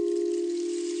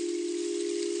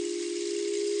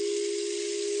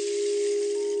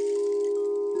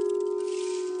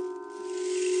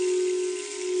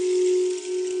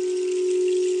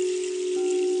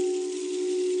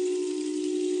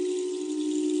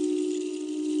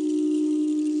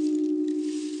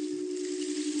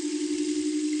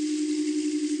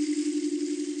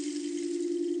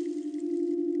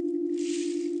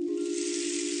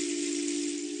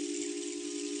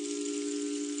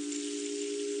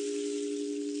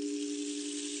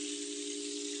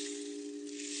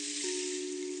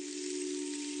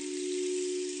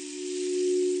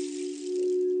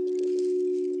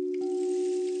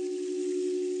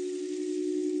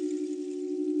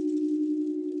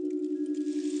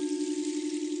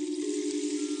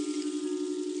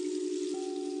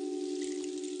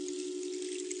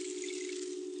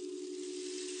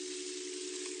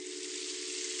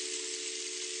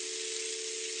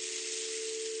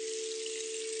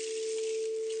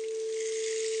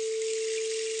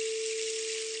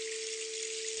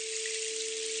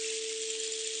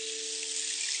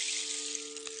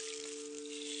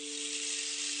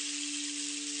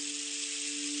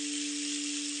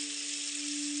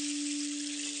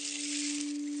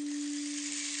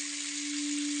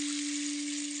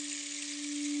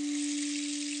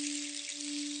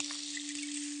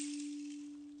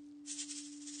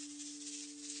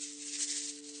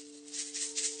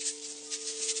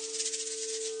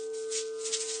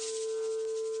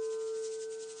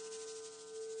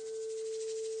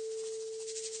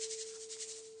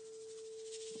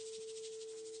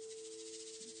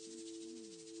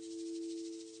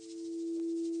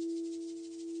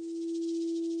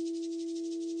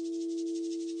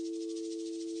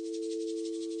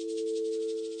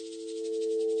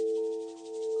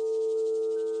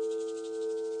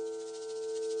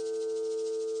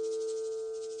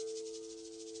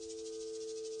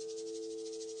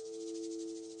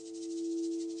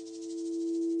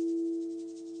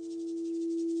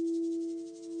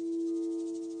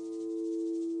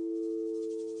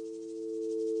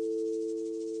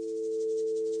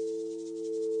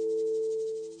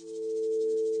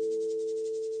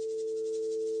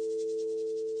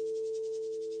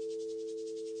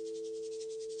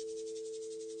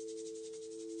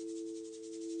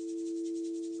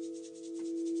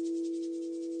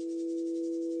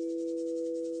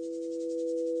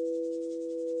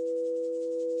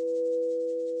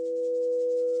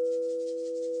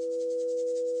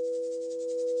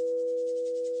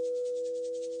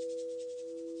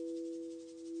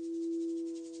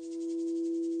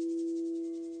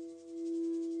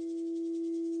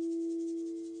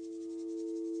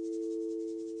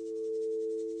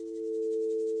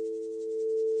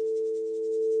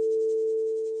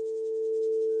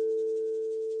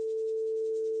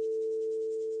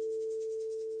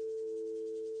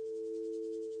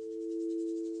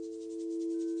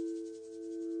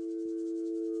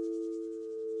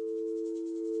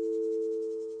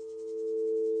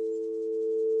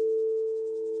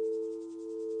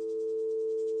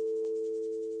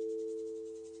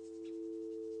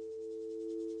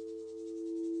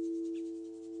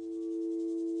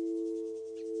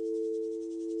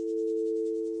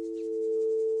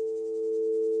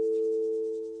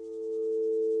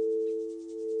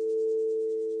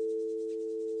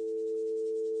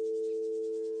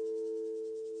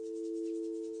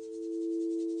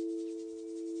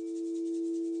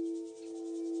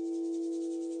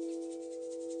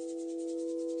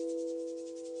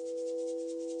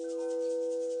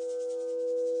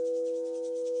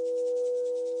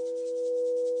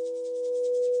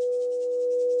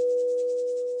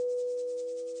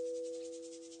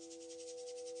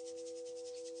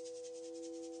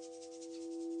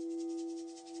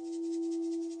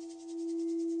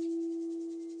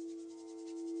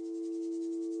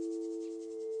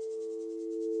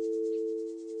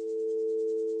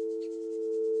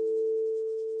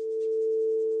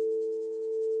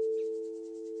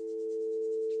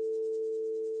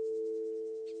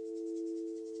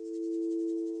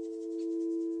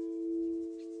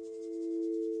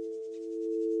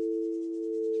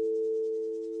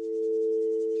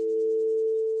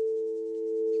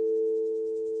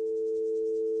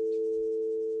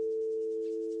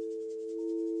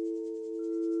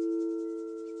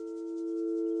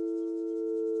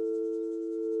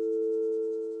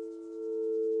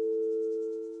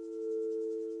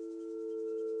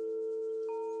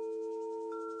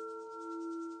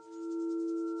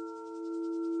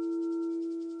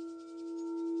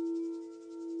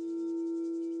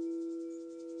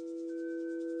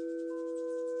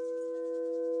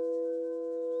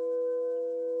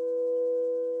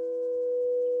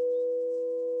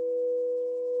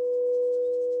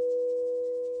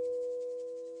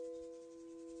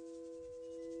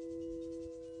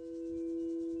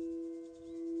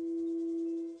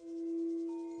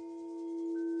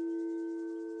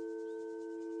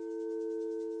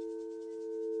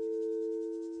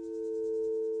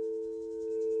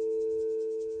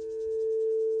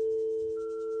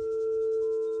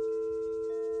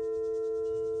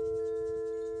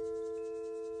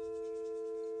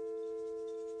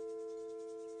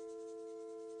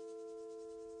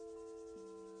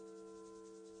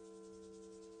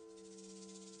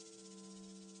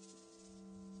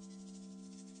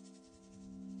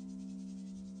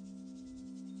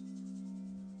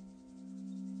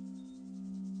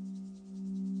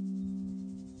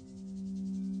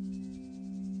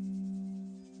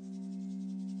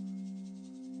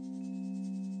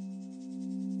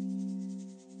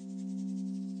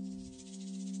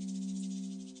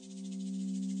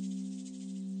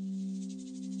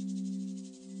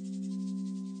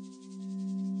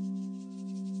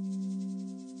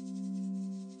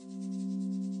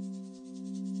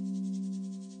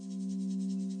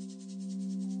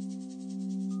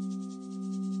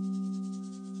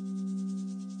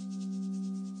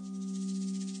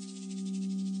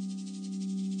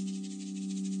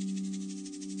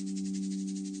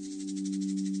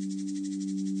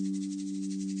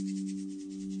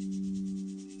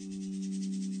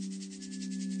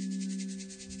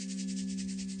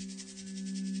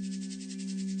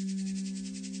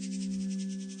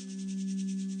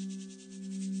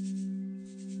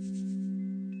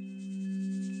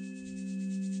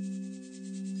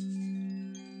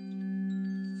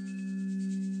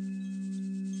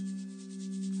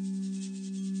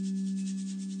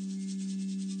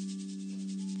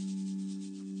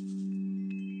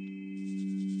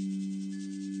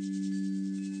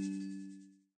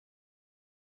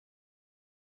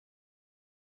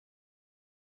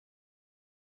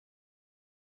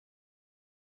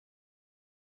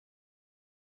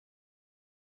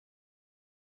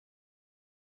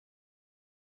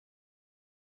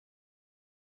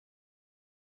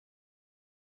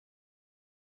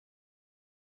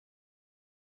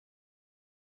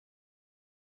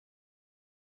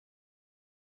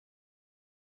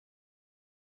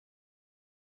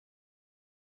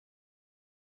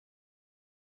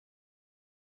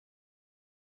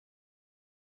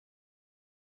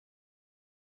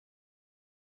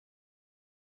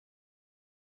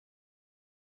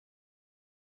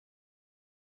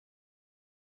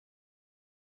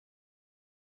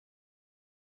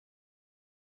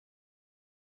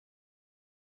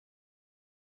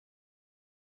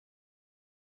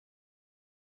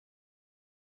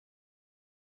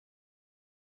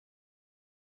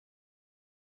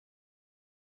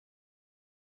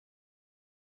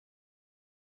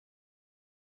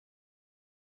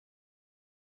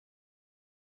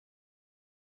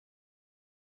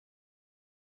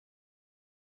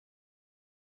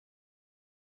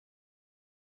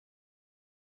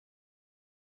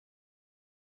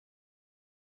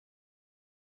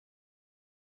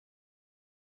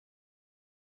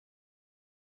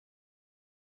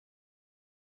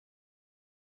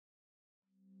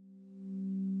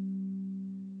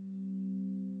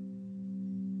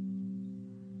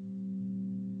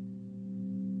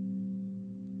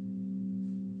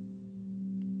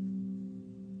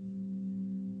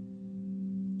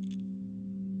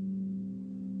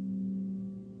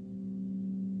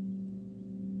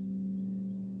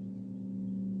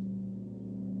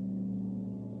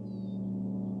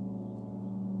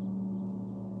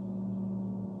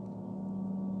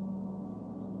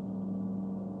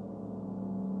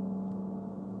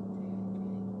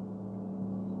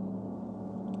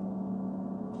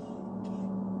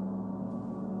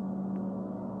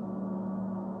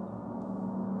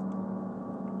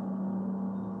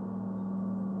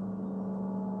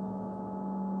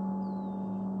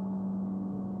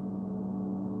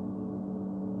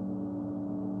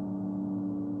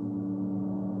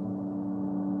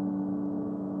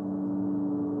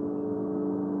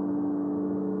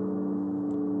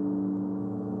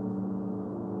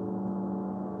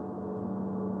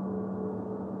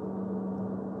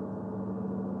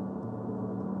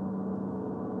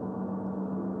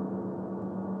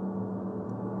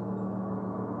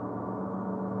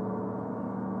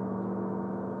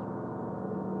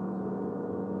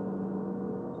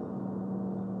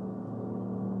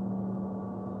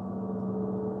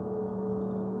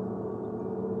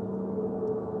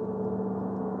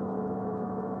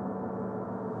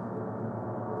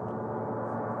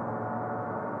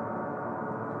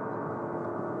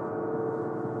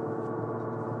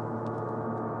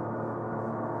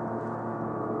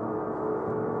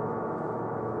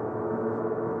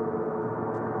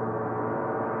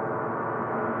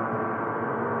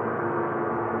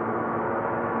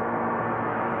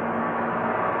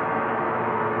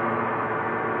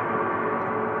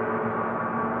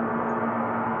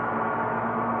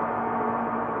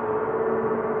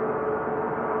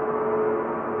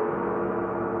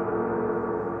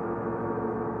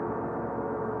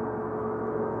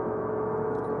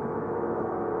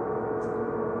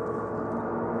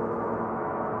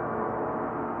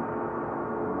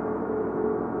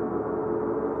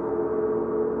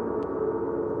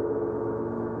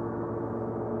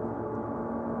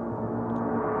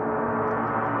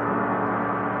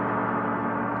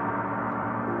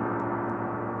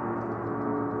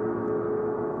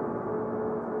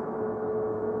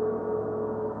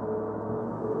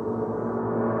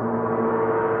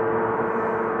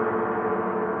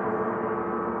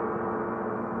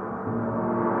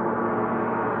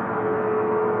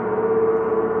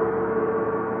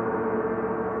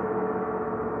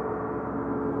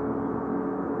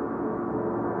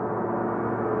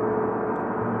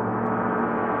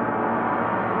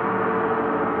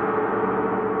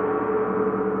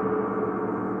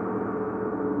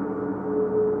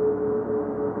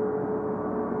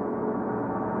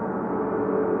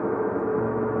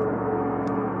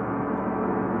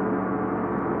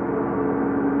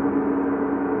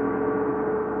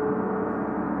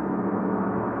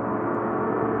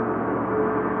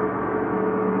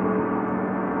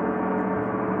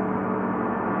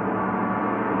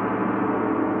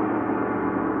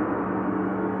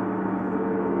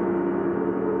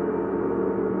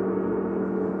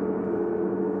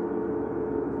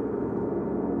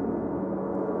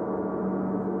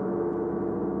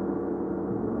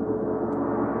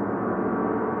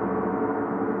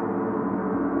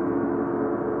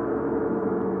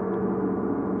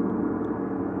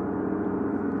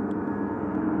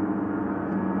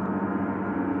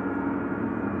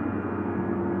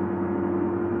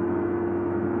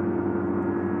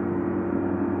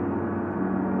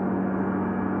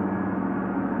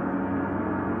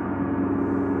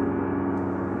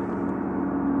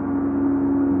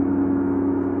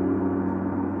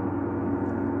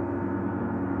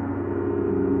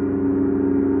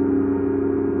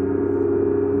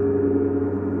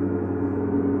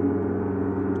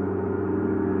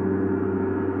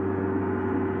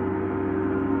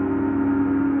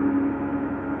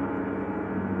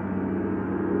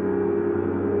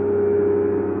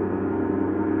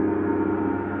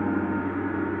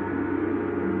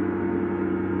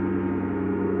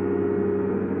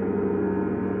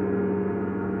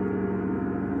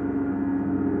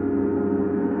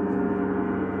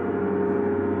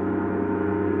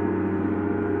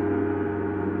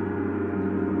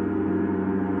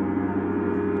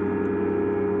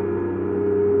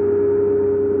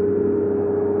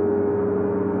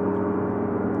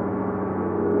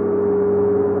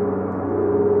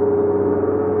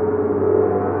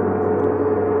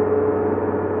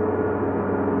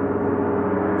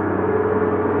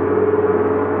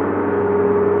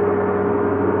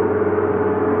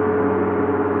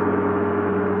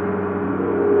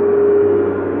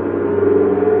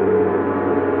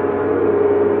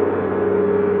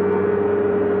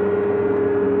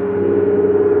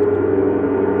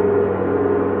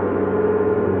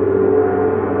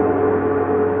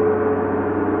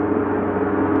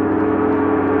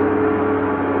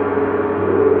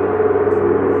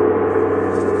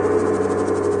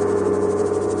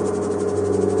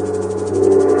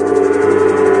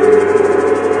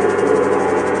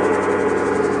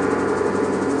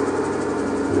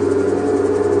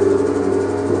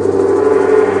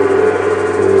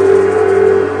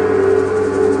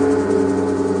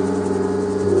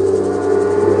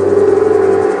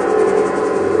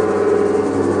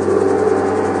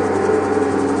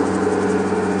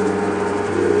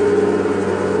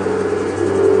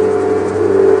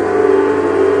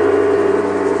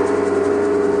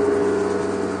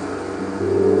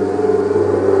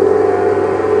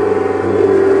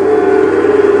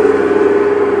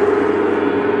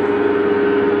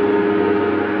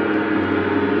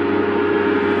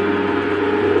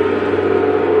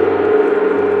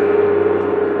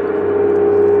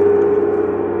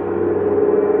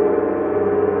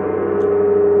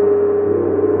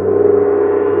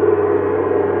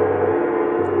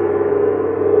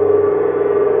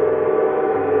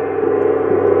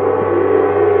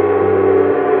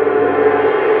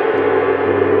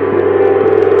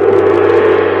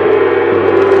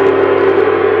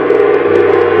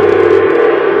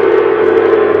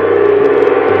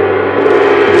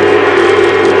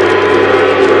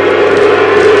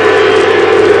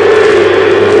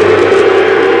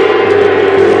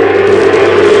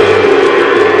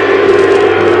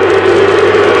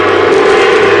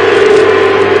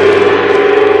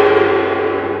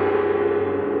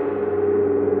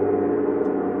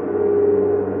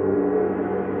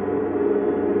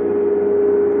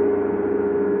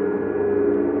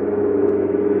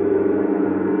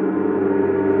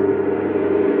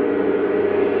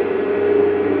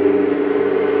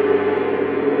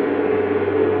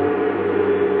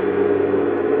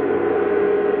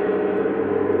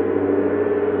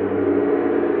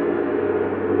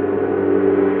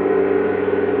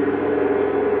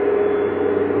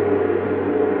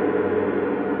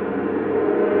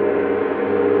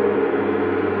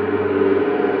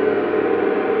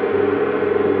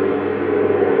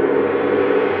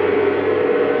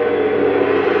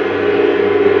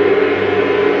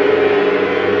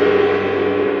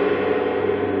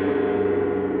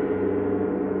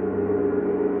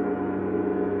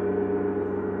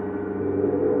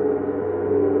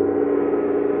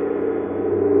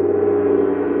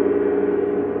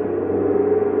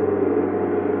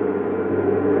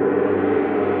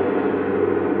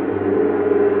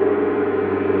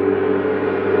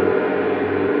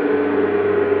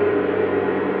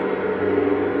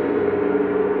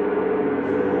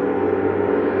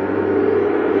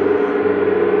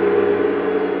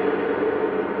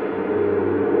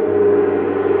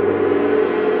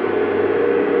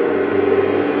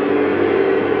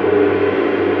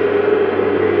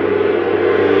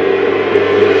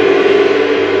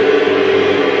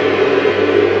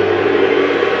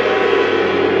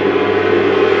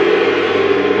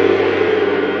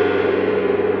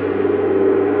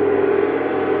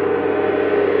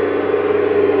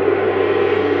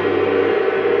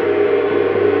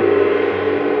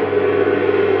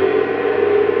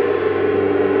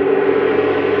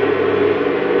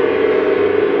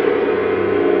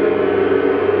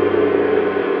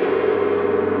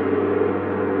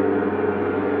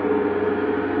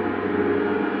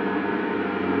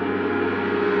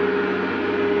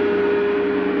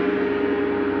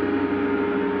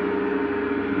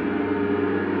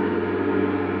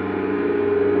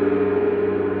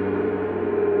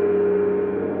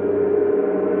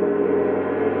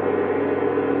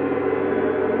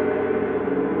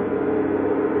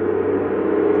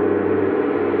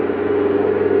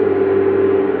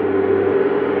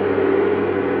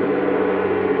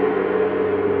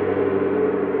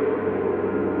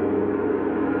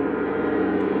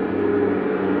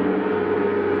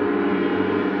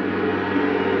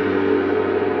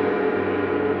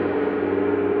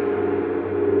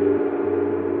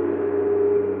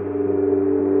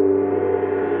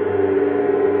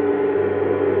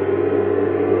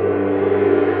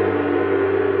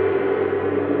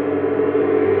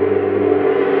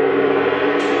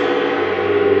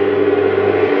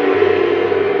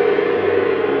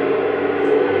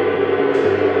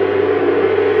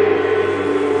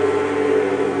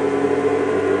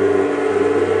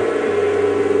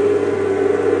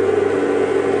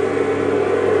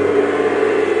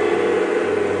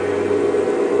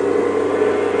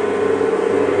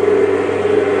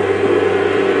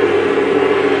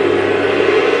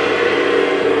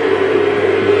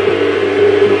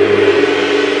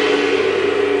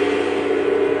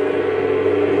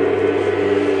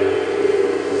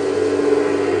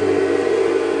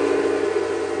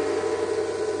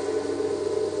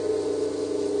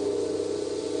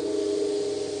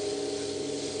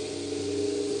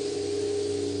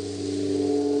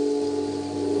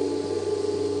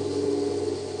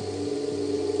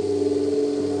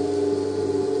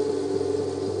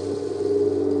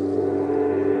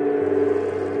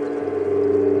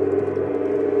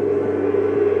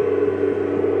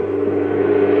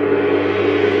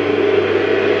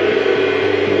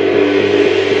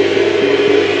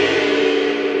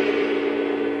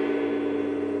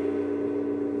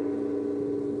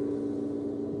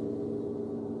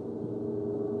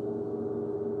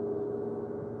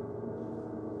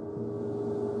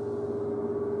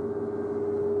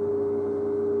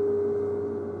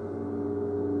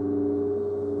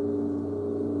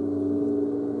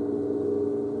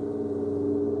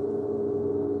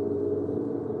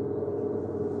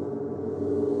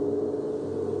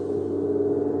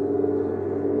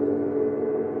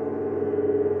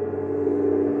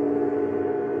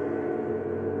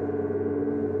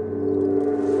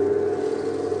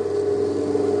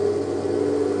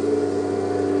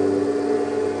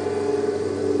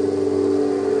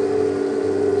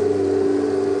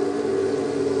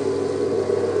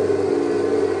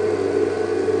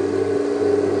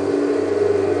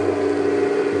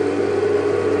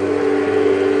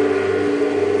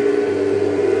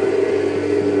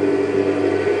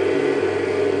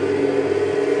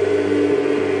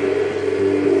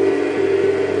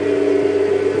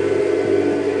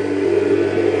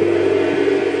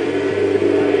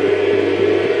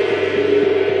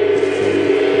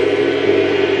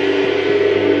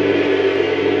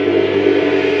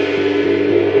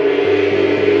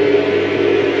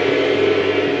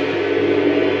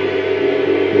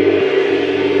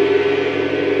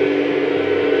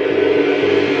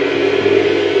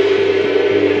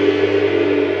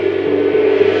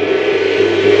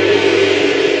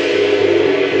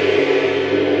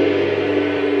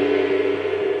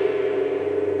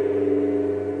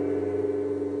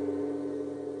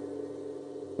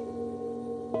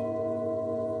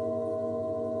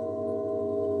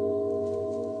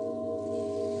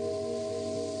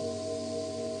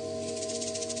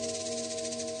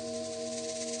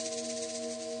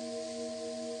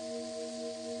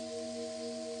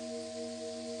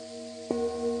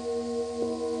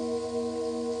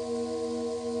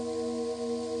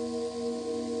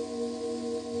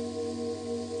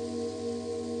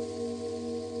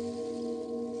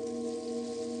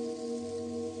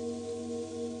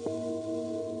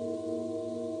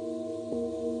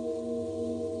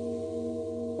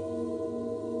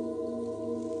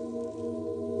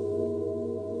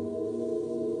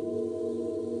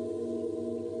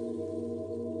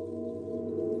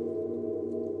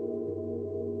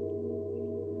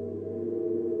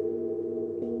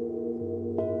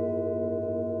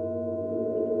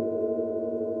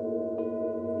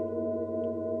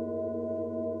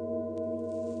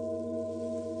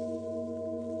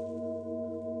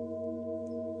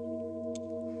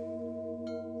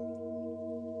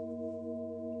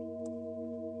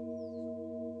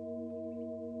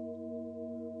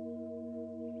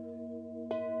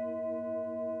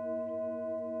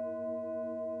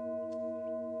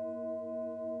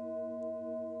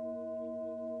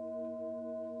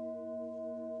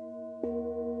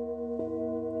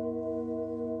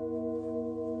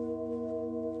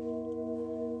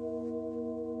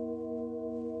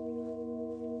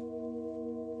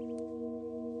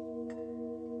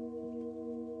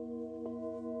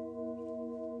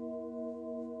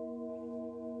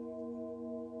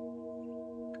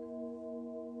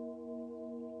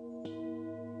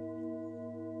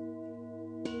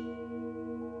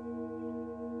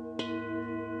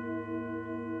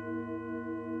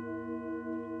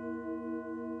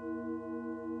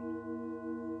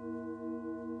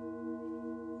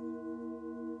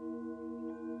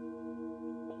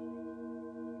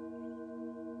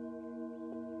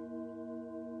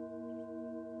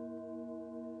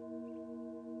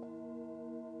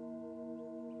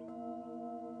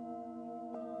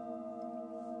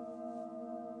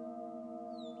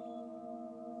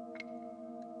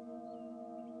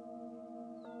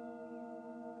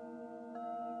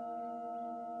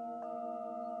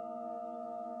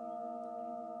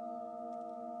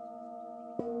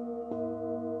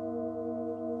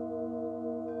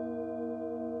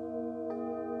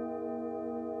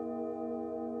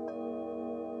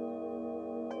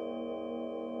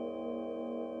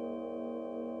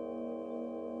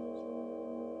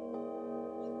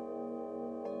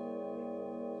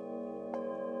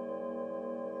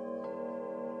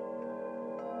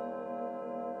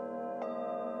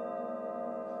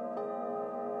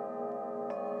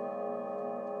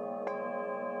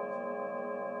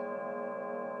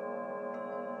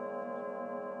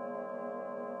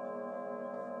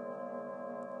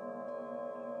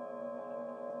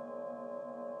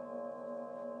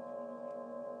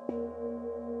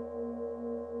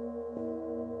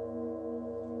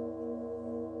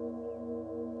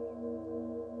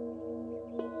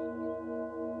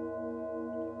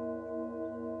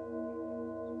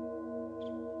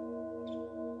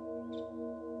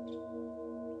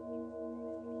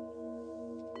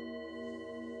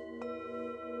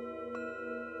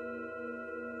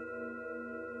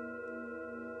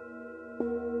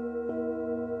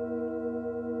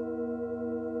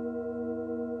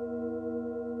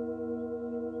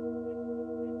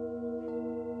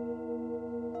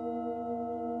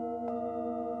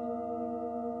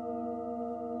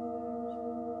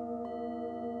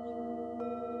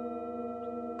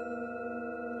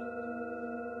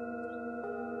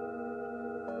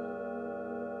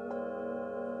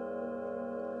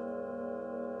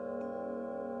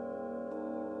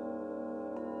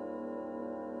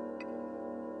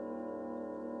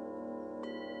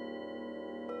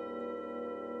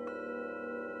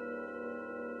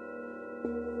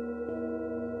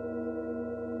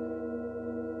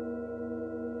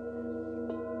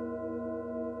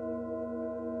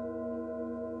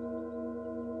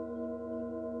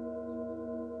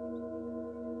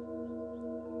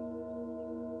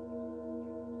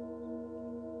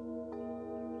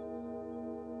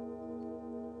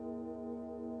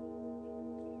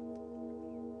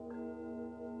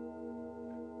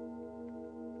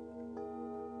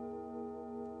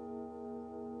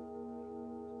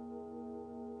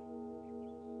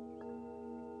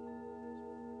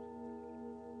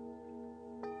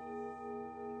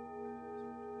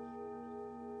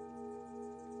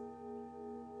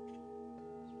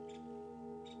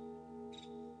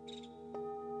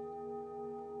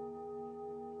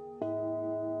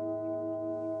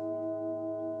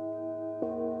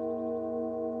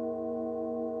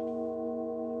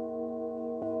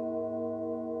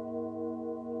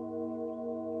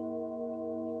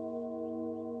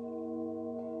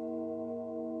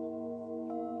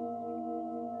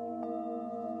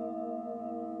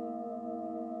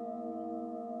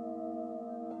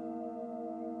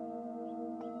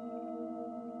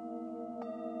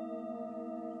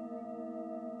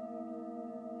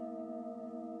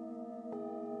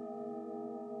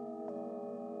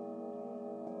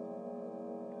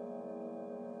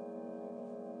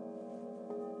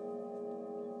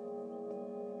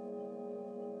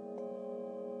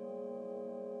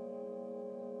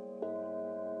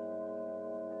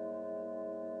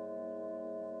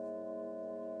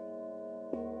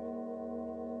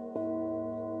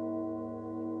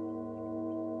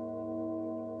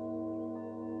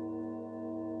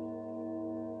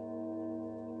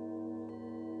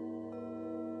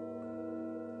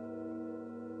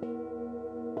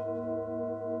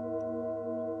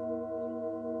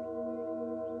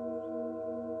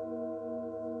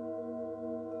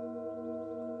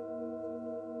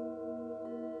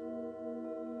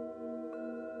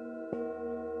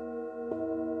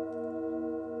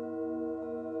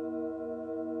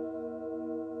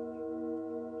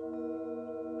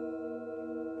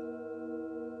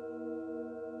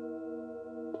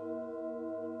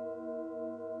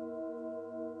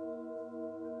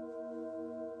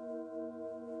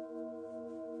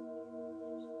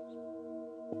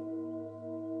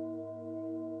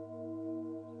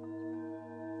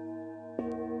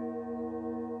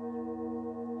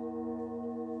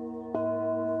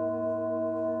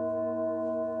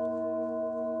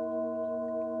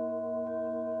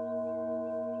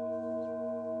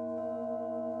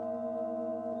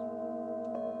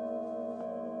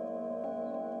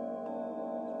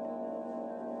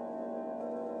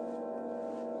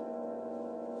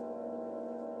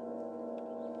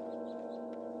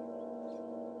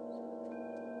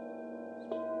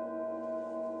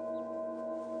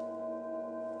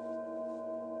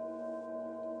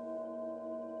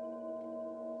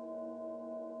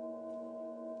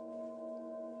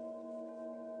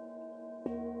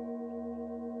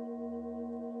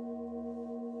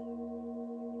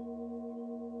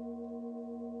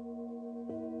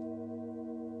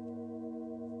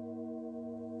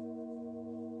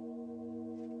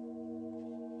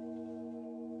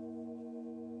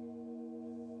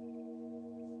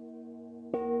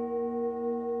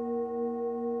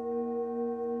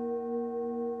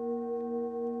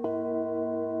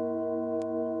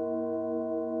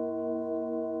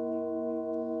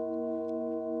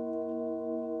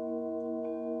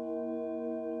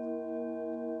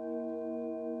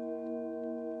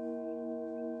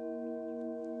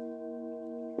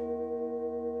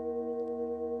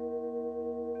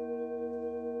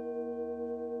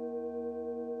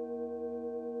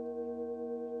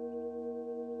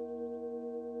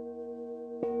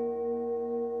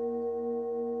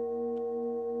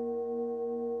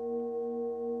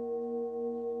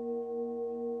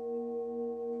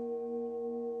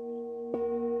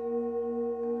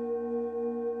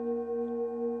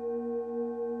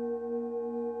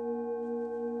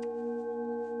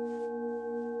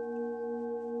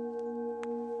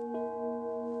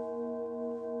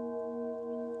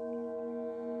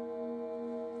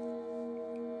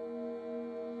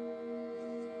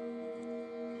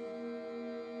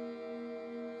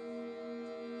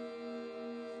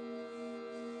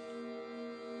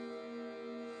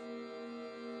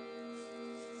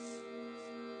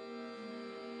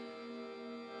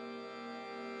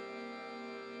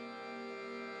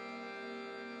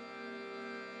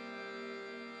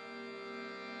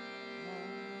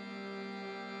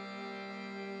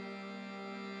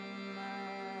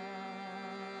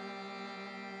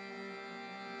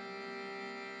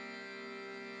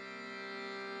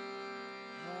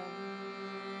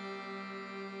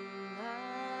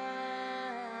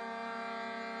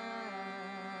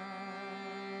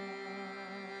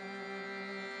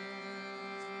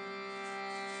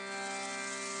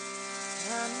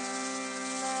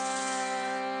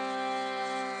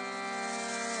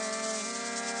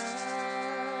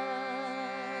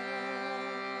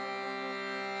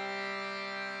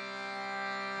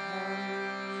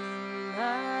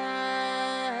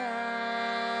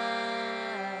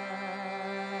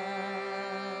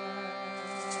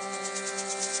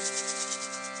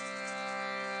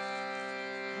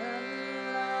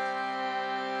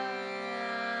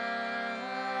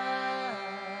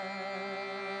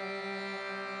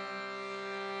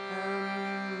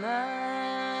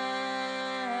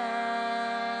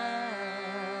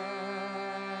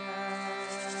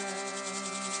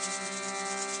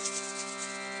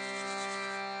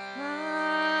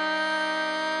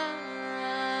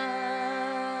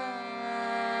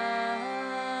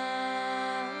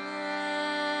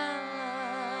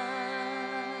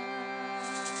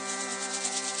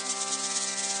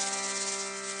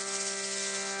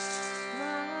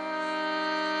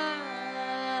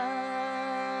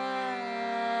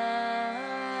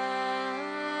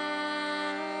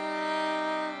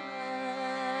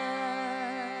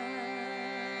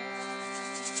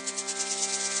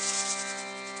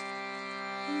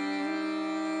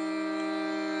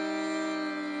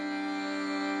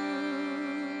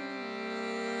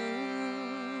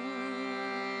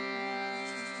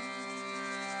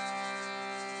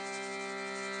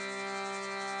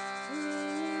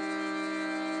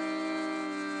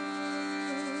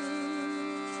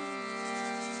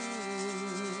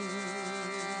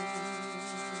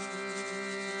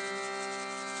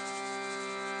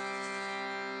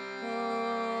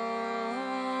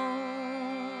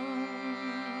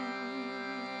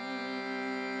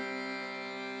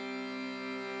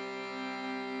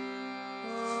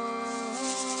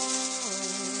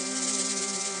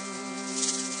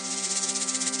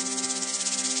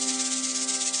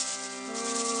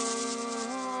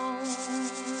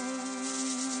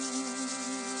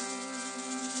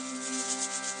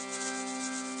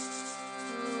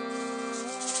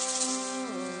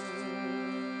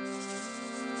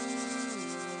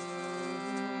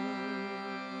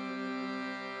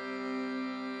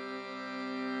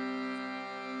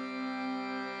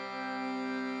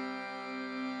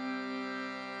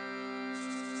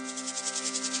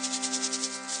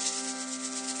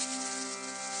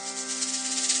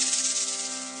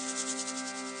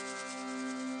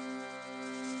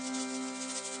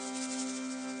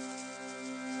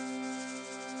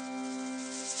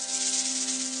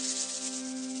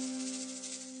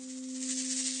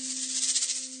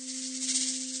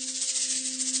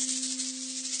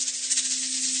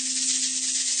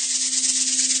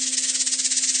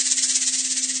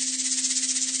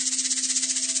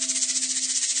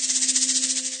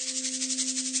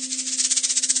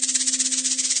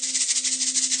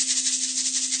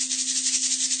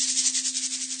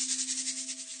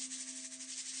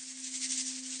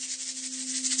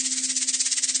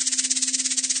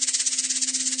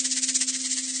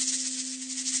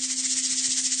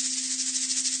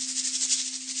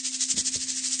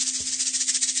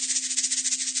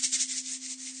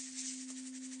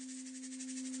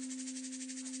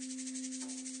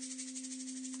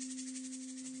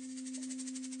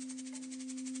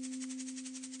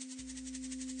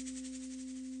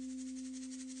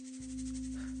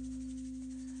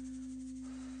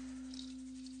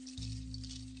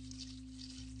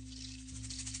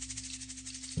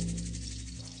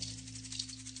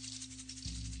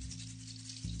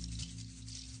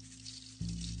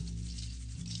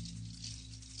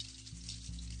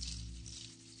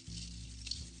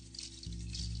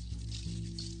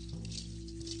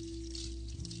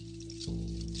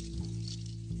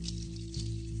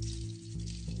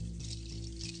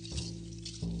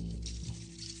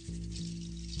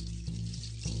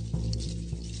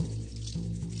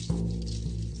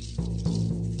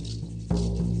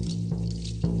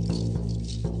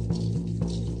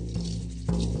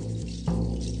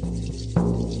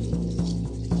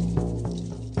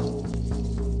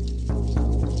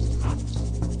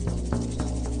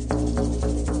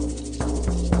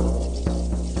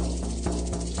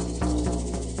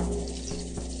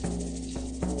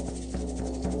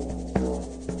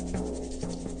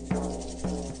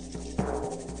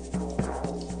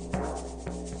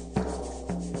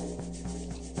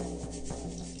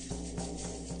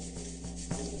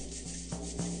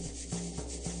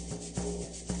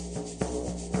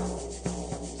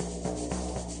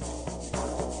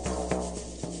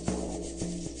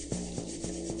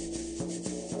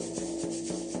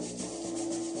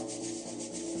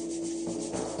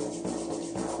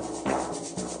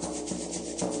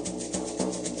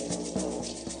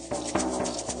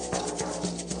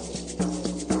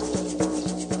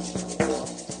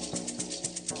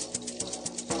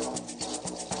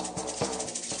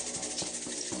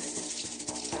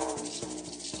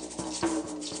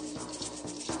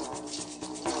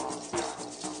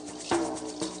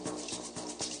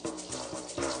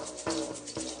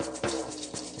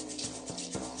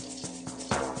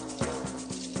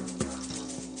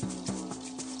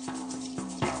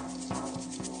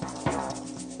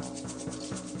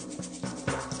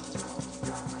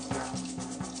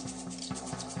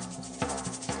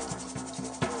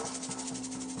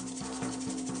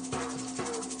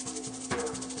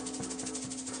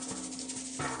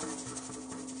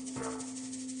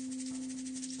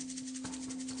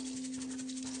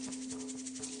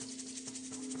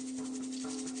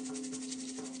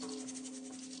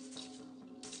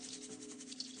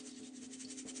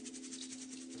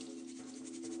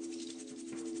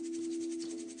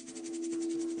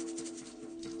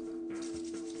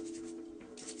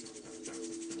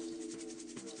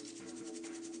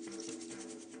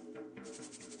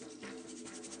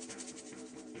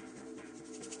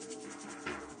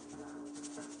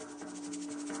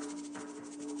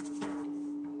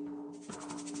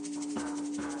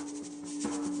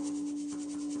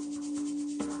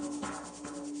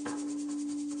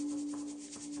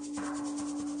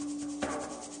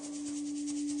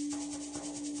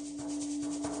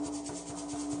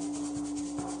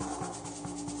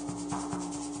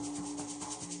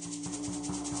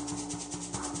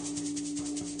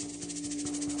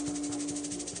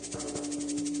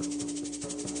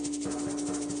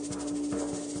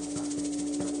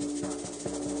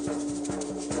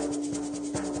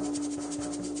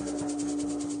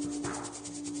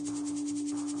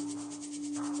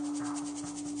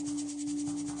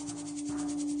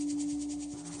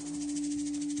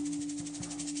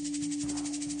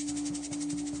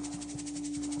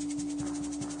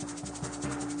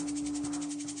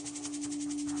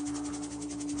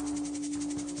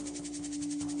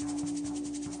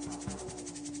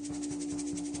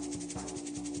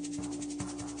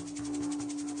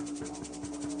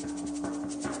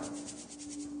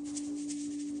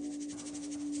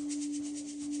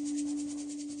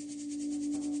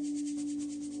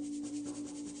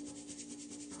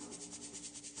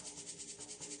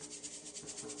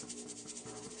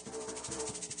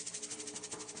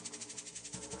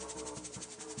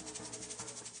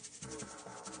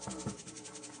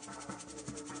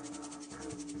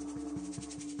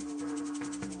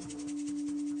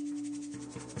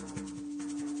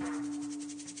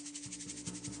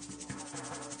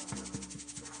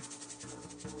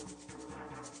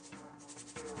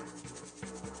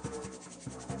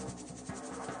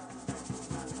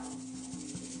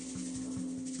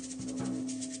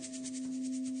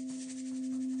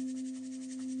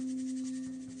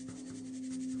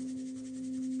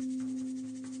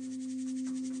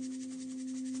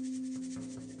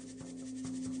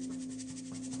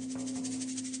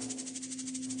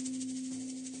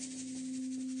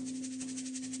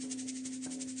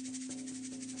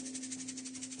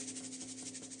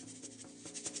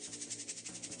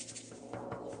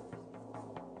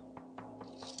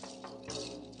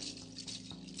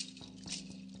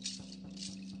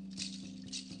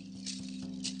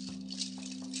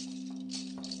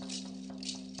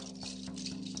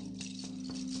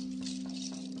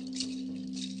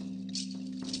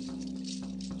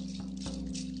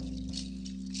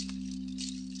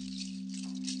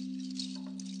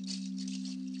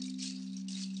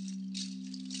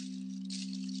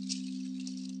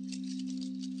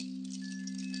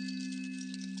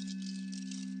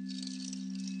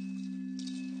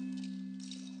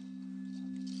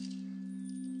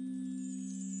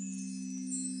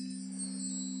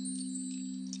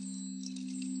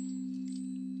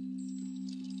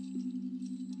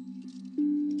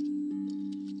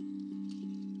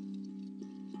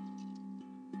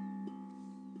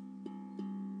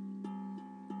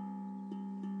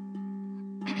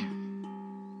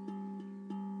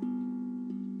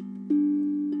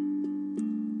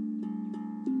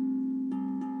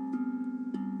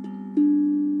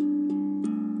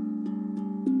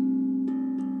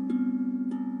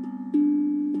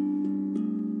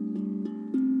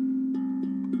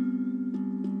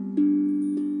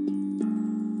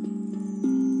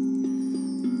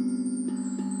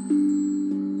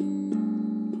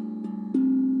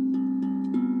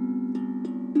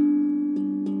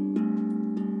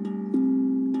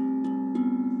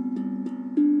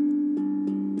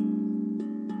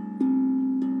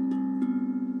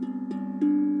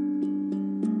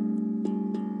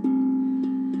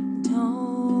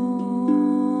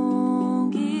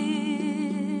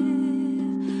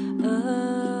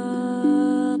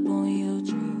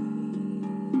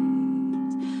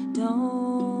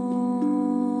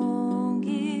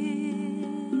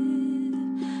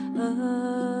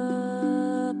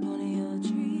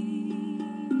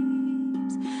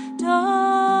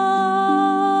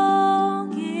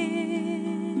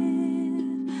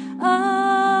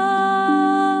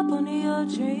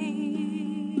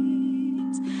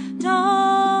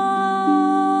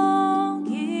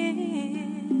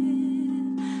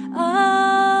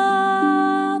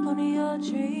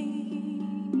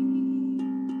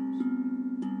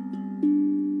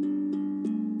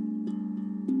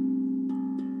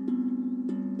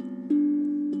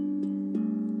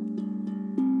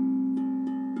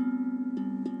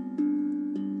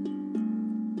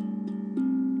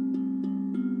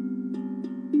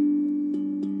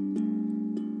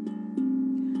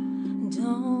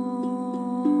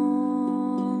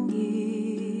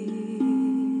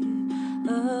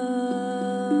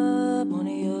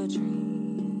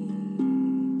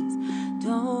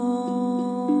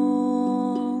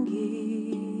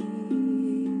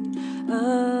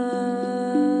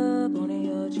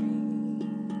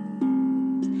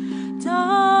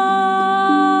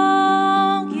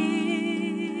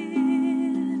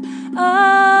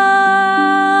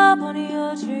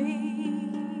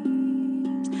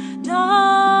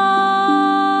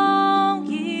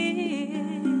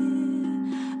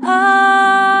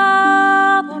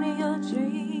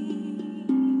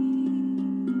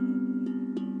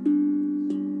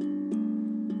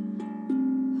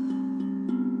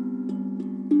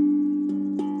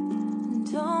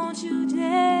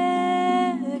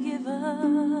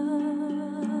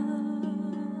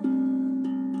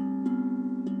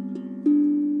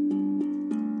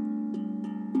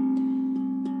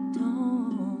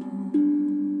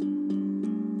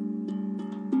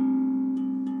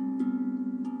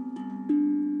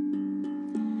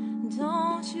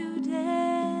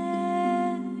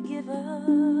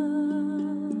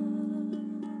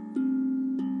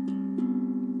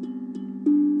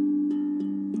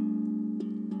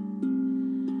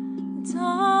 Don't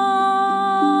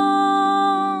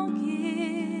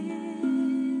give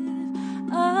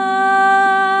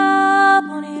up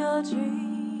on your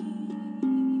dreams.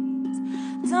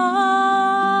 Don't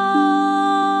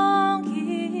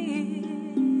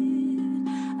give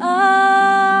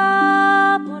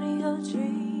up on your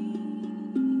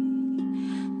dreams.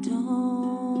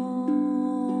 Don't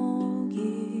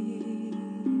give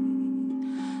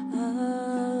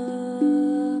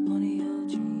up on your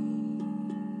dreams.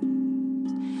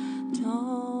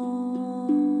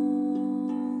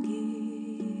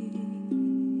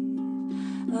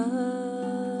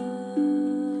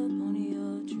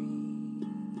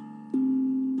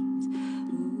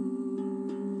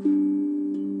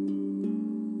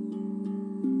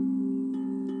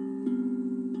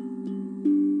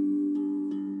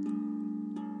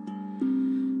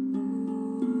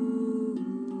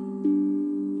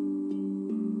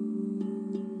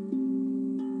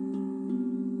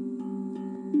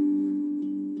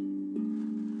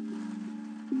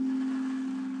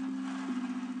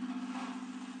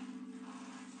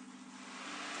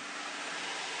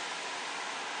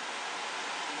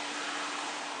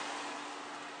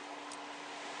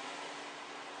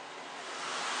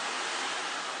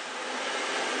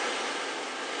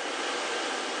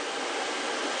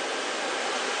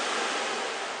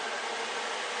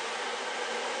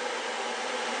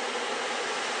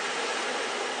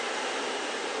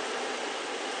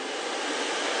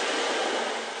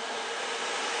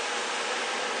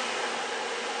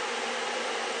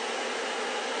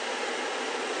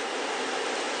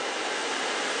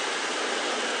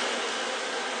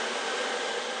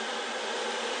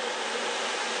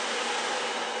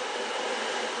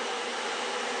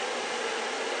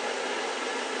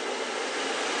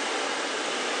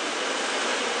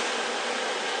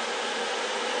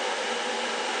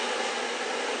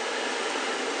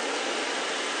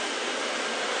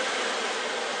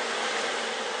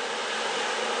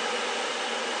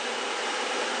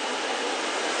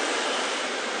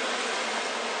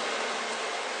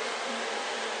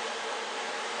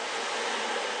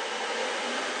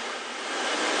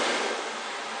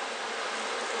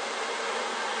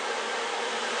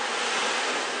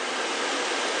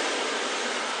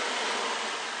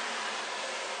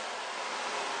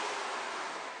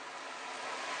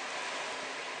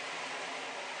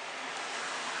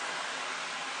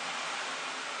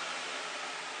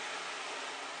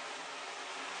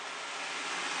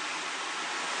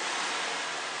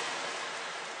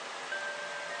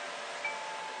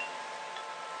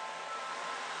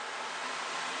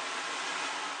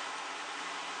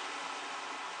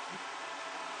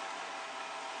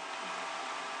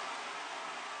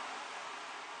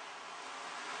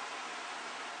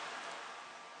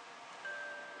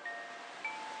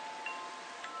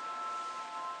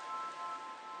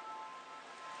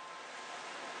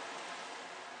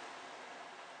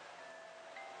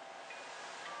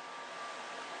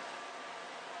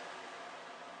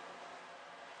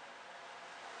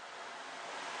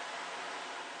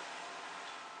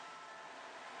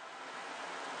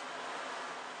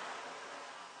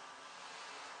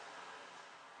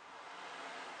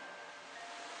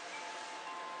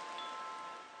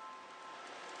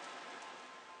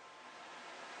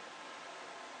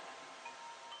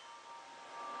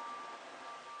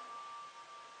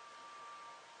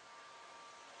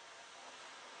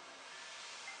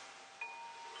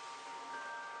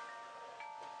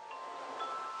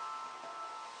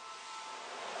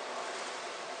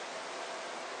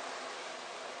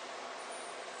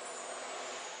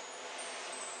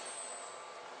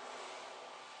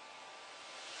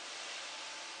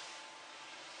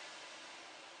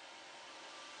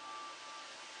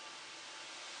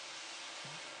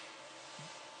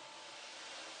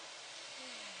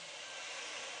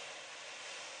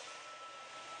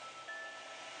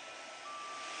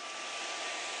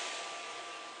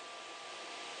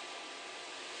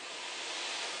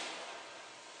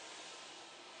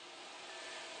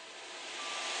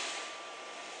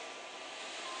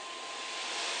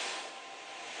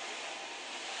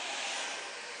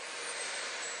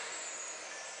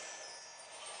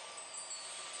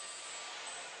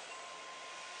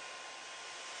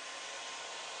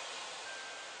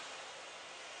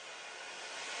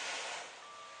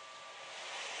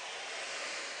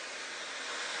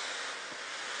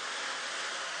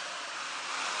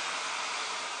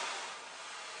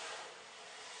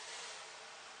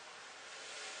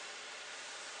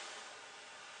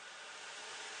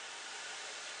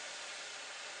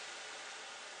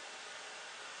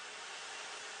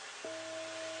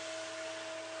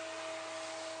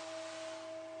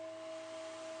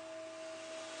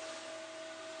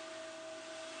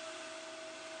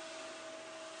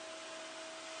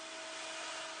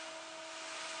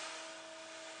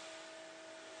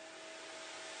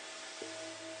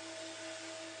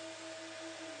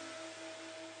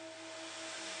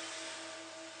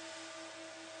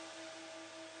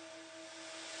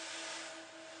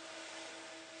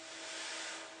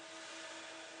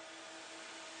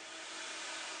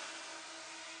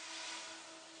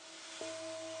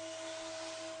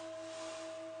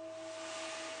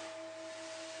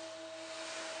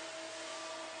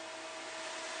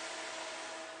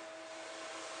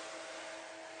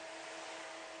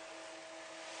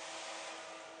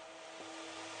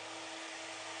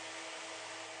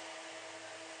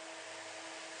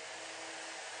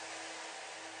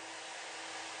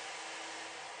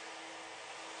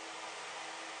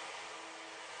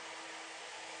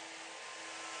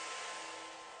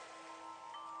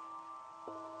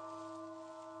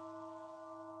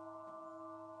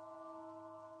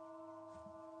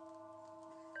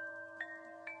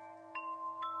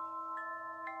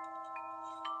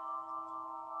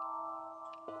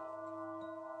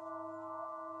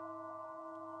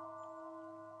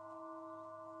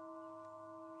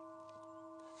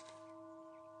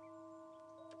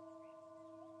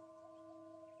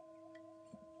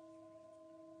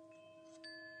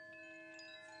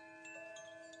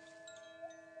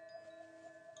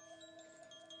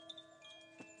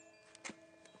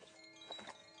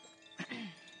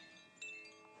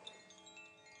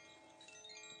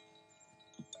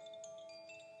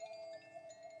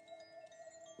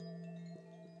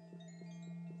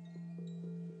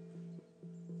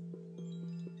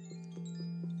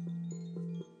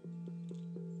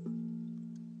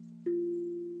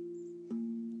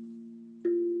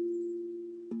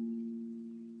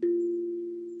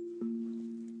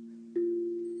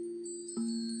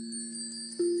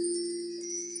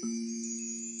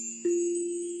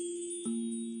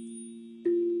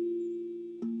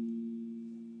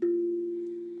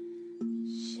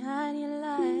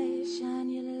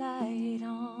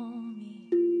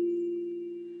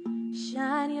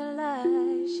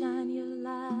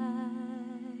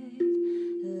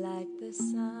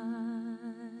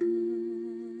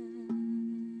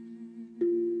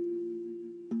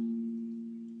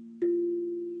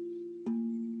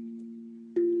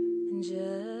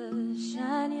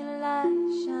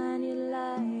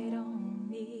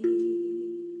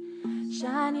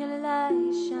 Shine your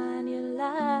light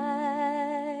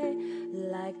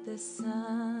like the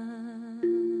sun.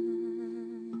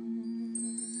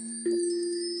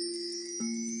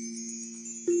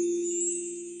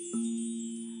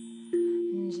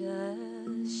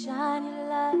 Just shine your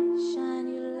light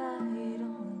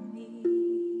on me.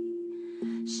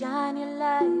 Shine your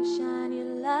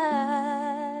light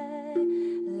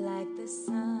like the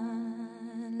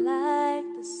sun, like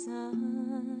the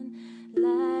sun,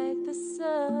 like the sun.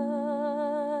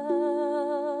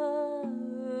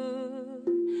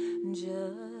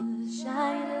 Just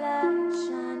shine your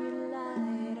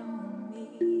light on me.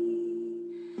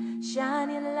 Shine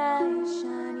your light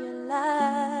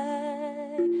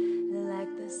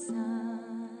like the sun.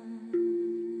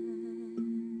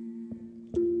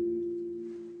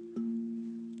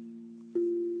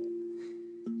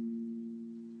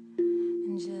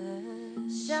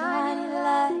 Just shine your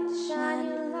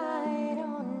light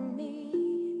on me.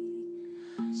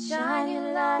 Shine your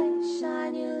light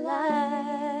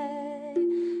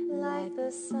like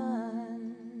the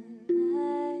sun,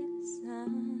 like the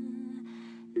sun,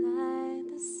 like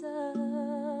the sun.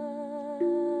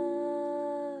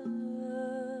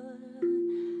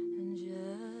 And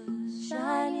just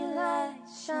shine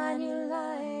your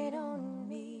light on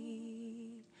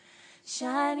me.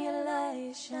 Shine your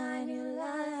light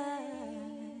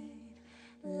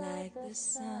like the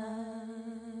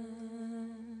sun.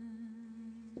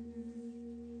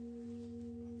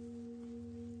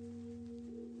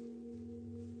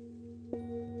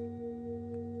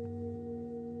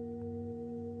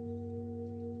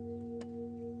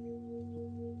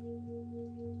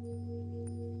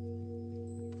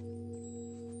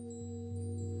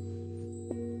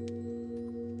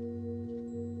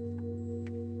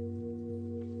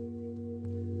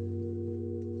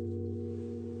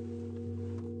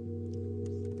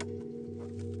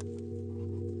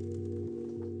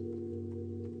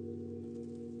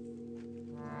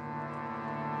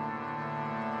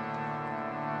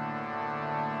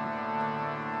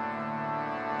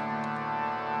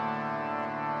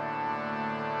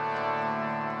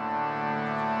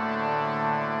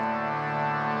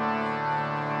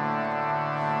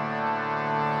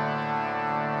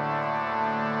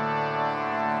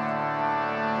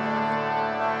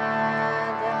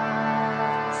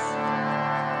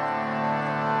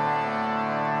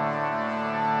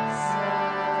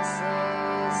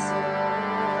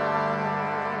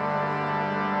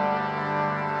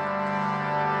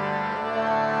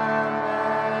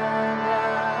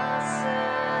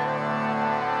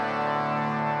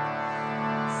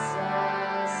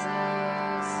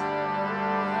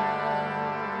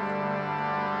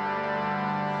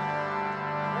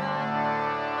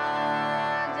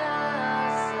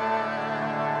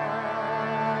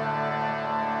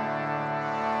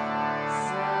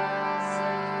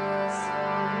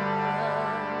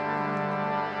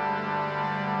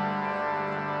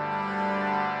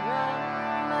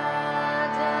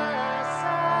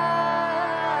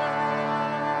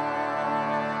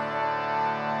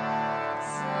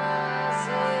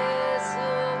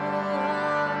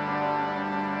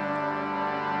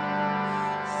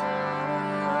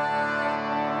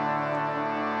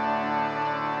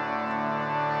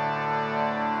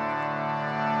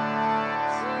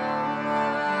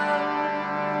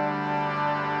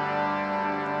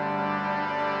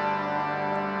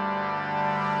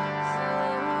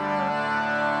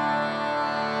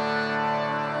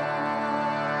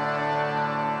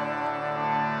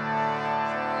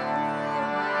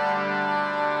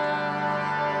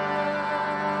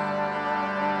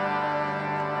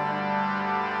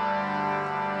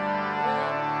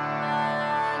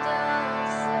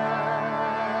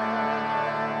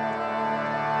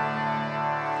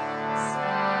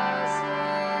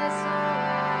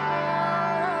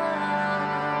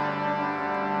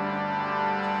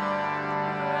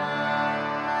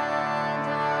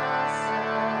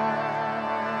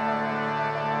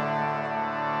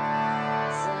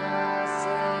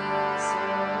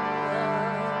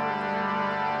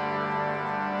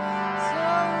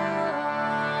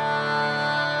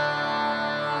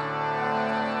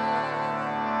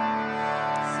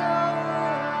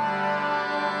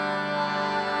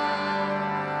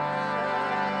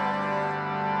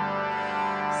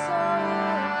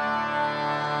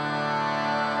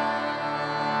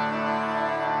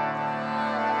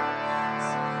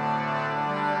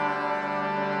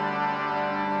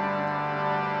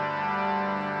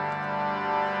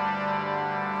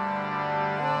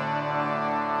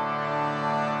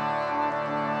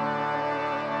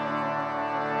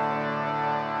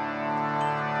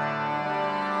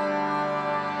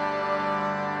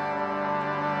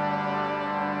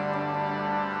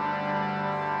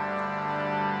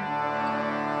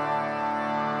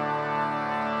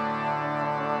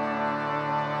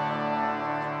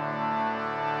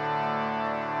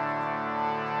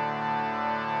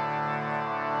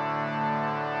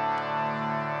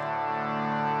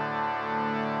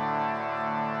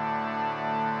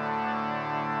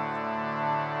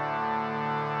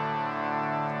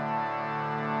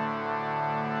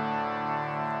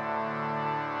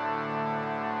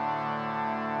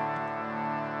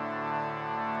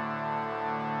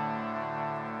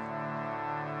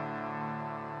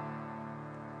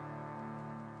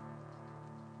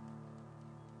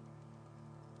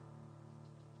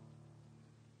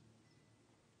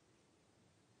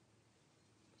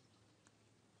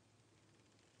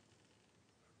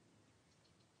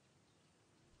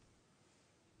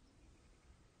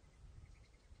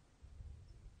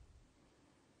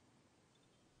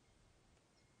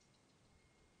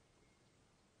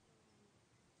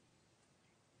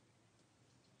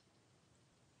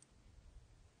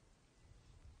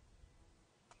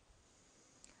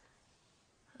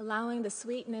 Allowing the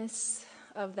sweetness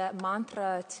of that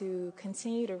mantra to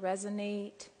continue to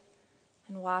resonate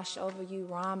and wash over you.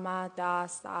 Rama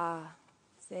Dasa,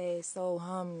 say so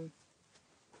hum.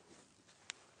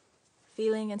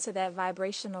 Feeling into that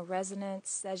vibrational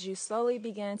resonance as you slowly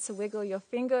begin to wiggle your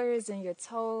fingers and your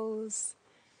toes,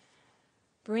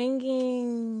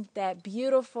 bringing that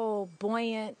beautiful,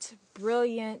 buoyant,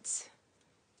 brilliant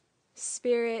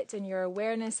spirit and your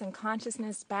awareness and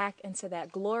consciousness back into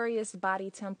that glorious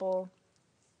body temple.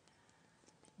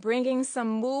 Bringing some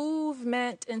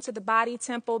movement into the body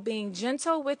temple, being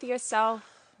gentle with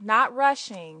yourself, not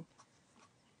rushing.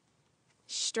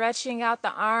 Stretching out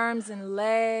the arms and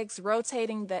legs,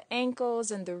 rotating the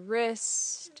ankles and the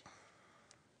wrist.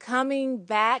 Coming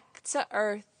back to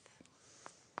earth.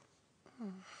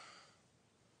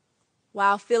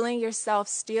 While feeling yourself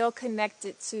still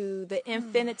connected to the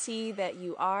infinity that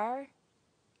you are,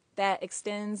 that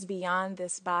extends beyond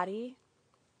this body,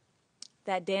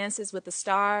 that dances with the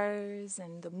stars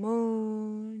and the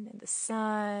moon and the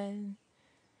sun,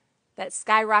 that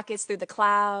skyrockets through the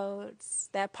clouds,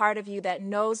 that part of you that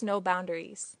knows no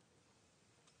boundaries.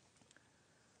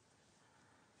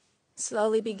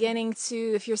 Slowly beginning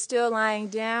to, if you're still lying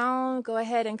down, go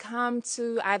ahead and come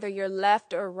to either your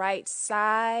left or right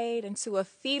side into a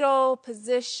fetal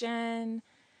position,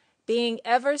 being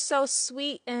ever so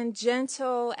sweet and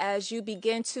gentle as you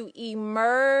begin to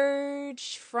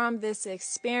emerge from this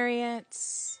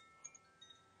experience.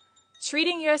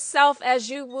 Treating yourself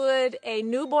as you would a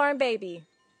newborn baby.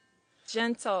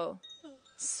 Gentle,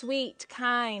 sweet,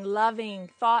 kind, loving,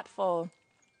 thoughtful.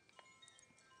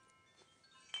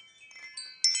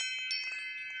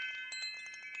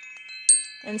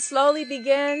 And slowly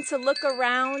begin to look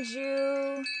around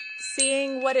you,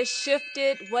 seeing what has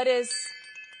shifted, what has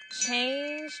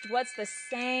changed, what's the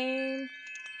same.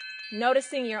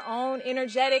 Noticing your own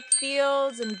energetic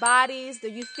fields and bodies. Do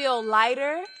you feel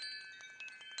lighter?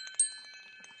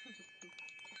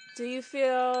 Do you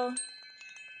feel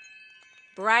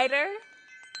brighter?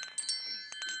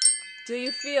 Do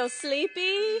you feel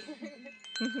sleepy?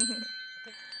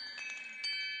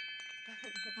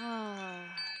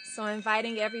 So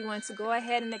inviting everyone to go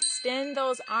ahead and extend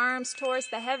those arms towards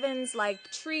the heavens like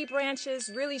tree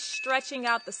branches, really stretching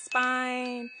out the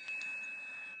spine.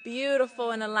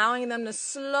 Beautiful, and allowing them to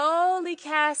slowly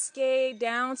cascade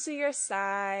down to your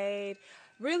side.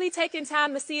 Really taking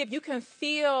time to see if you can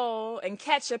feel and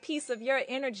catch a piece of your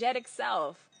energetic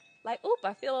self. Like, oop,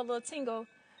 I feel a little tingle.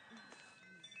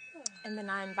 And then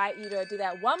I invite you to do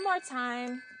that one more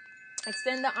time.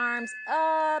 Extend the arms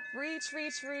up, reach,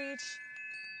 reach, reach.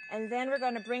 And then we're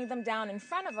going to bring them down in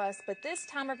front of us. But this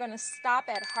time we're going to stop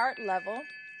at heart level.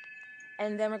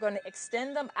 And then we're going to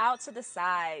extend them out to the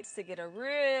sides to get a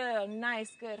real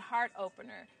nice, good heart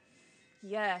opener.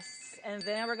 Yes. And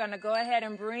then we're going to go ahead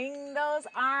and bring those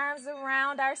arms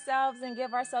around ourselves and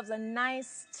give ourselves a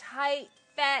nice, tight,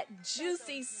 fat,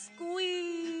 juicy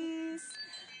squeeze.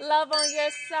 Love on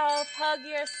yourself. Hug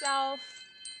yourself.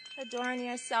 Adorn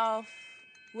yourself.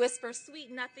 Whisper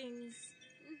sweet nothings,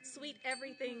 sweet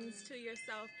everythings to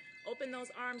yourself. Open those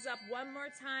arms up one more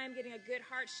time, getting a good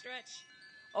heart stretch.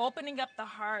 Opening up the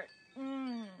heart.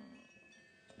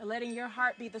 Letting your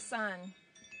heart be the sun.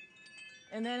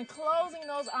 And then closing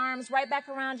those arms right back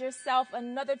around yourself.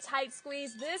 Another tight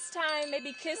squeeze. This time,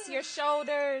 maybe kiss your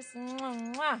shoulders.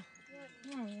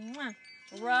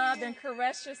 Rub and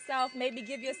caress yourself. Maybe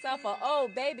give yourself a, oh,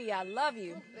 baby, I love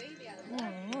you. Baby, I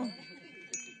love you.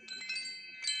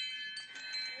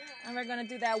 And we're going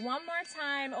to do that one more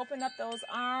time. Open up those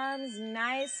arms.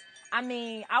 Nice. I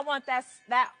mean, I want that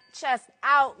chest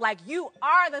out like you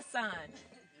are the sun.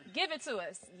 Give it to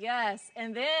us. Yes.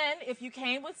 And then if you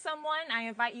came with someone, I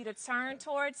invite you to turn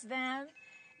towards them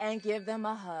and give them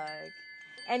a hug.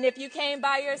 And if you came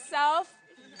by yourself,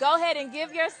 go ahead and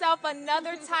give yourself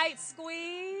another tight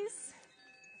squeeze.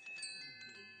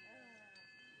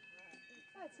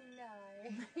 That's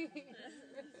nice.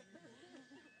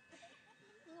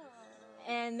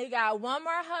 And they got one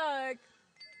more hug.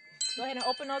 Go ahead and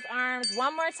open those arms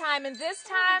one more time. And this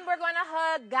time we're going to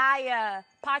hug Gaia,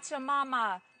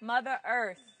 Pachamama, Mother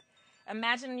Earth.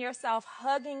 Imagine yourself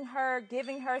hugging her,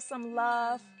 giving her some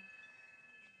love.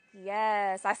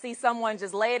 Yes, I see someone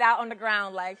just laid out on the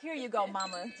ground like, here you go,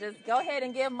 Mama. Just go ahead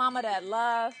and give Mama that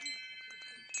love.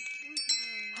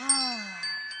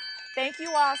 Thank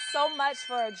you all so much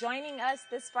for joining us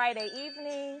this Friday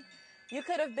evening. You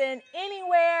could have been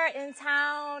anywhere in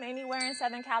town, anywhere in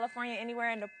Southern California,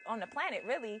 anywhere on the planet,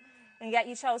 really, and yet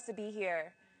you chose to be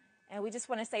here. And we just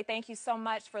want to say thank you so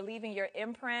much for leaving your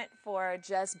imprint, for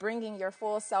just bringing your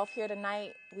full self here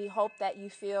tonight. We hope that you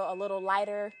feel a little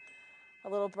lighter, a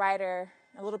little brighter,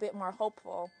 a little bit more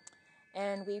hopeful.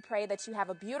 And we pray that you have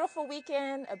a beautiful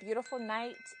weekend, a beautiful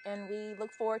night, and we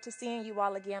look forward to seeing you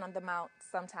all again on the Mount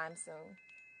sometime soon.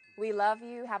 We love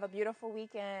you. Have a beautiful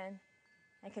weekend,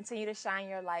 and continue to shine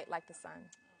your light like the sun.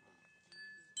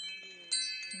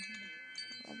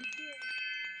 Love you.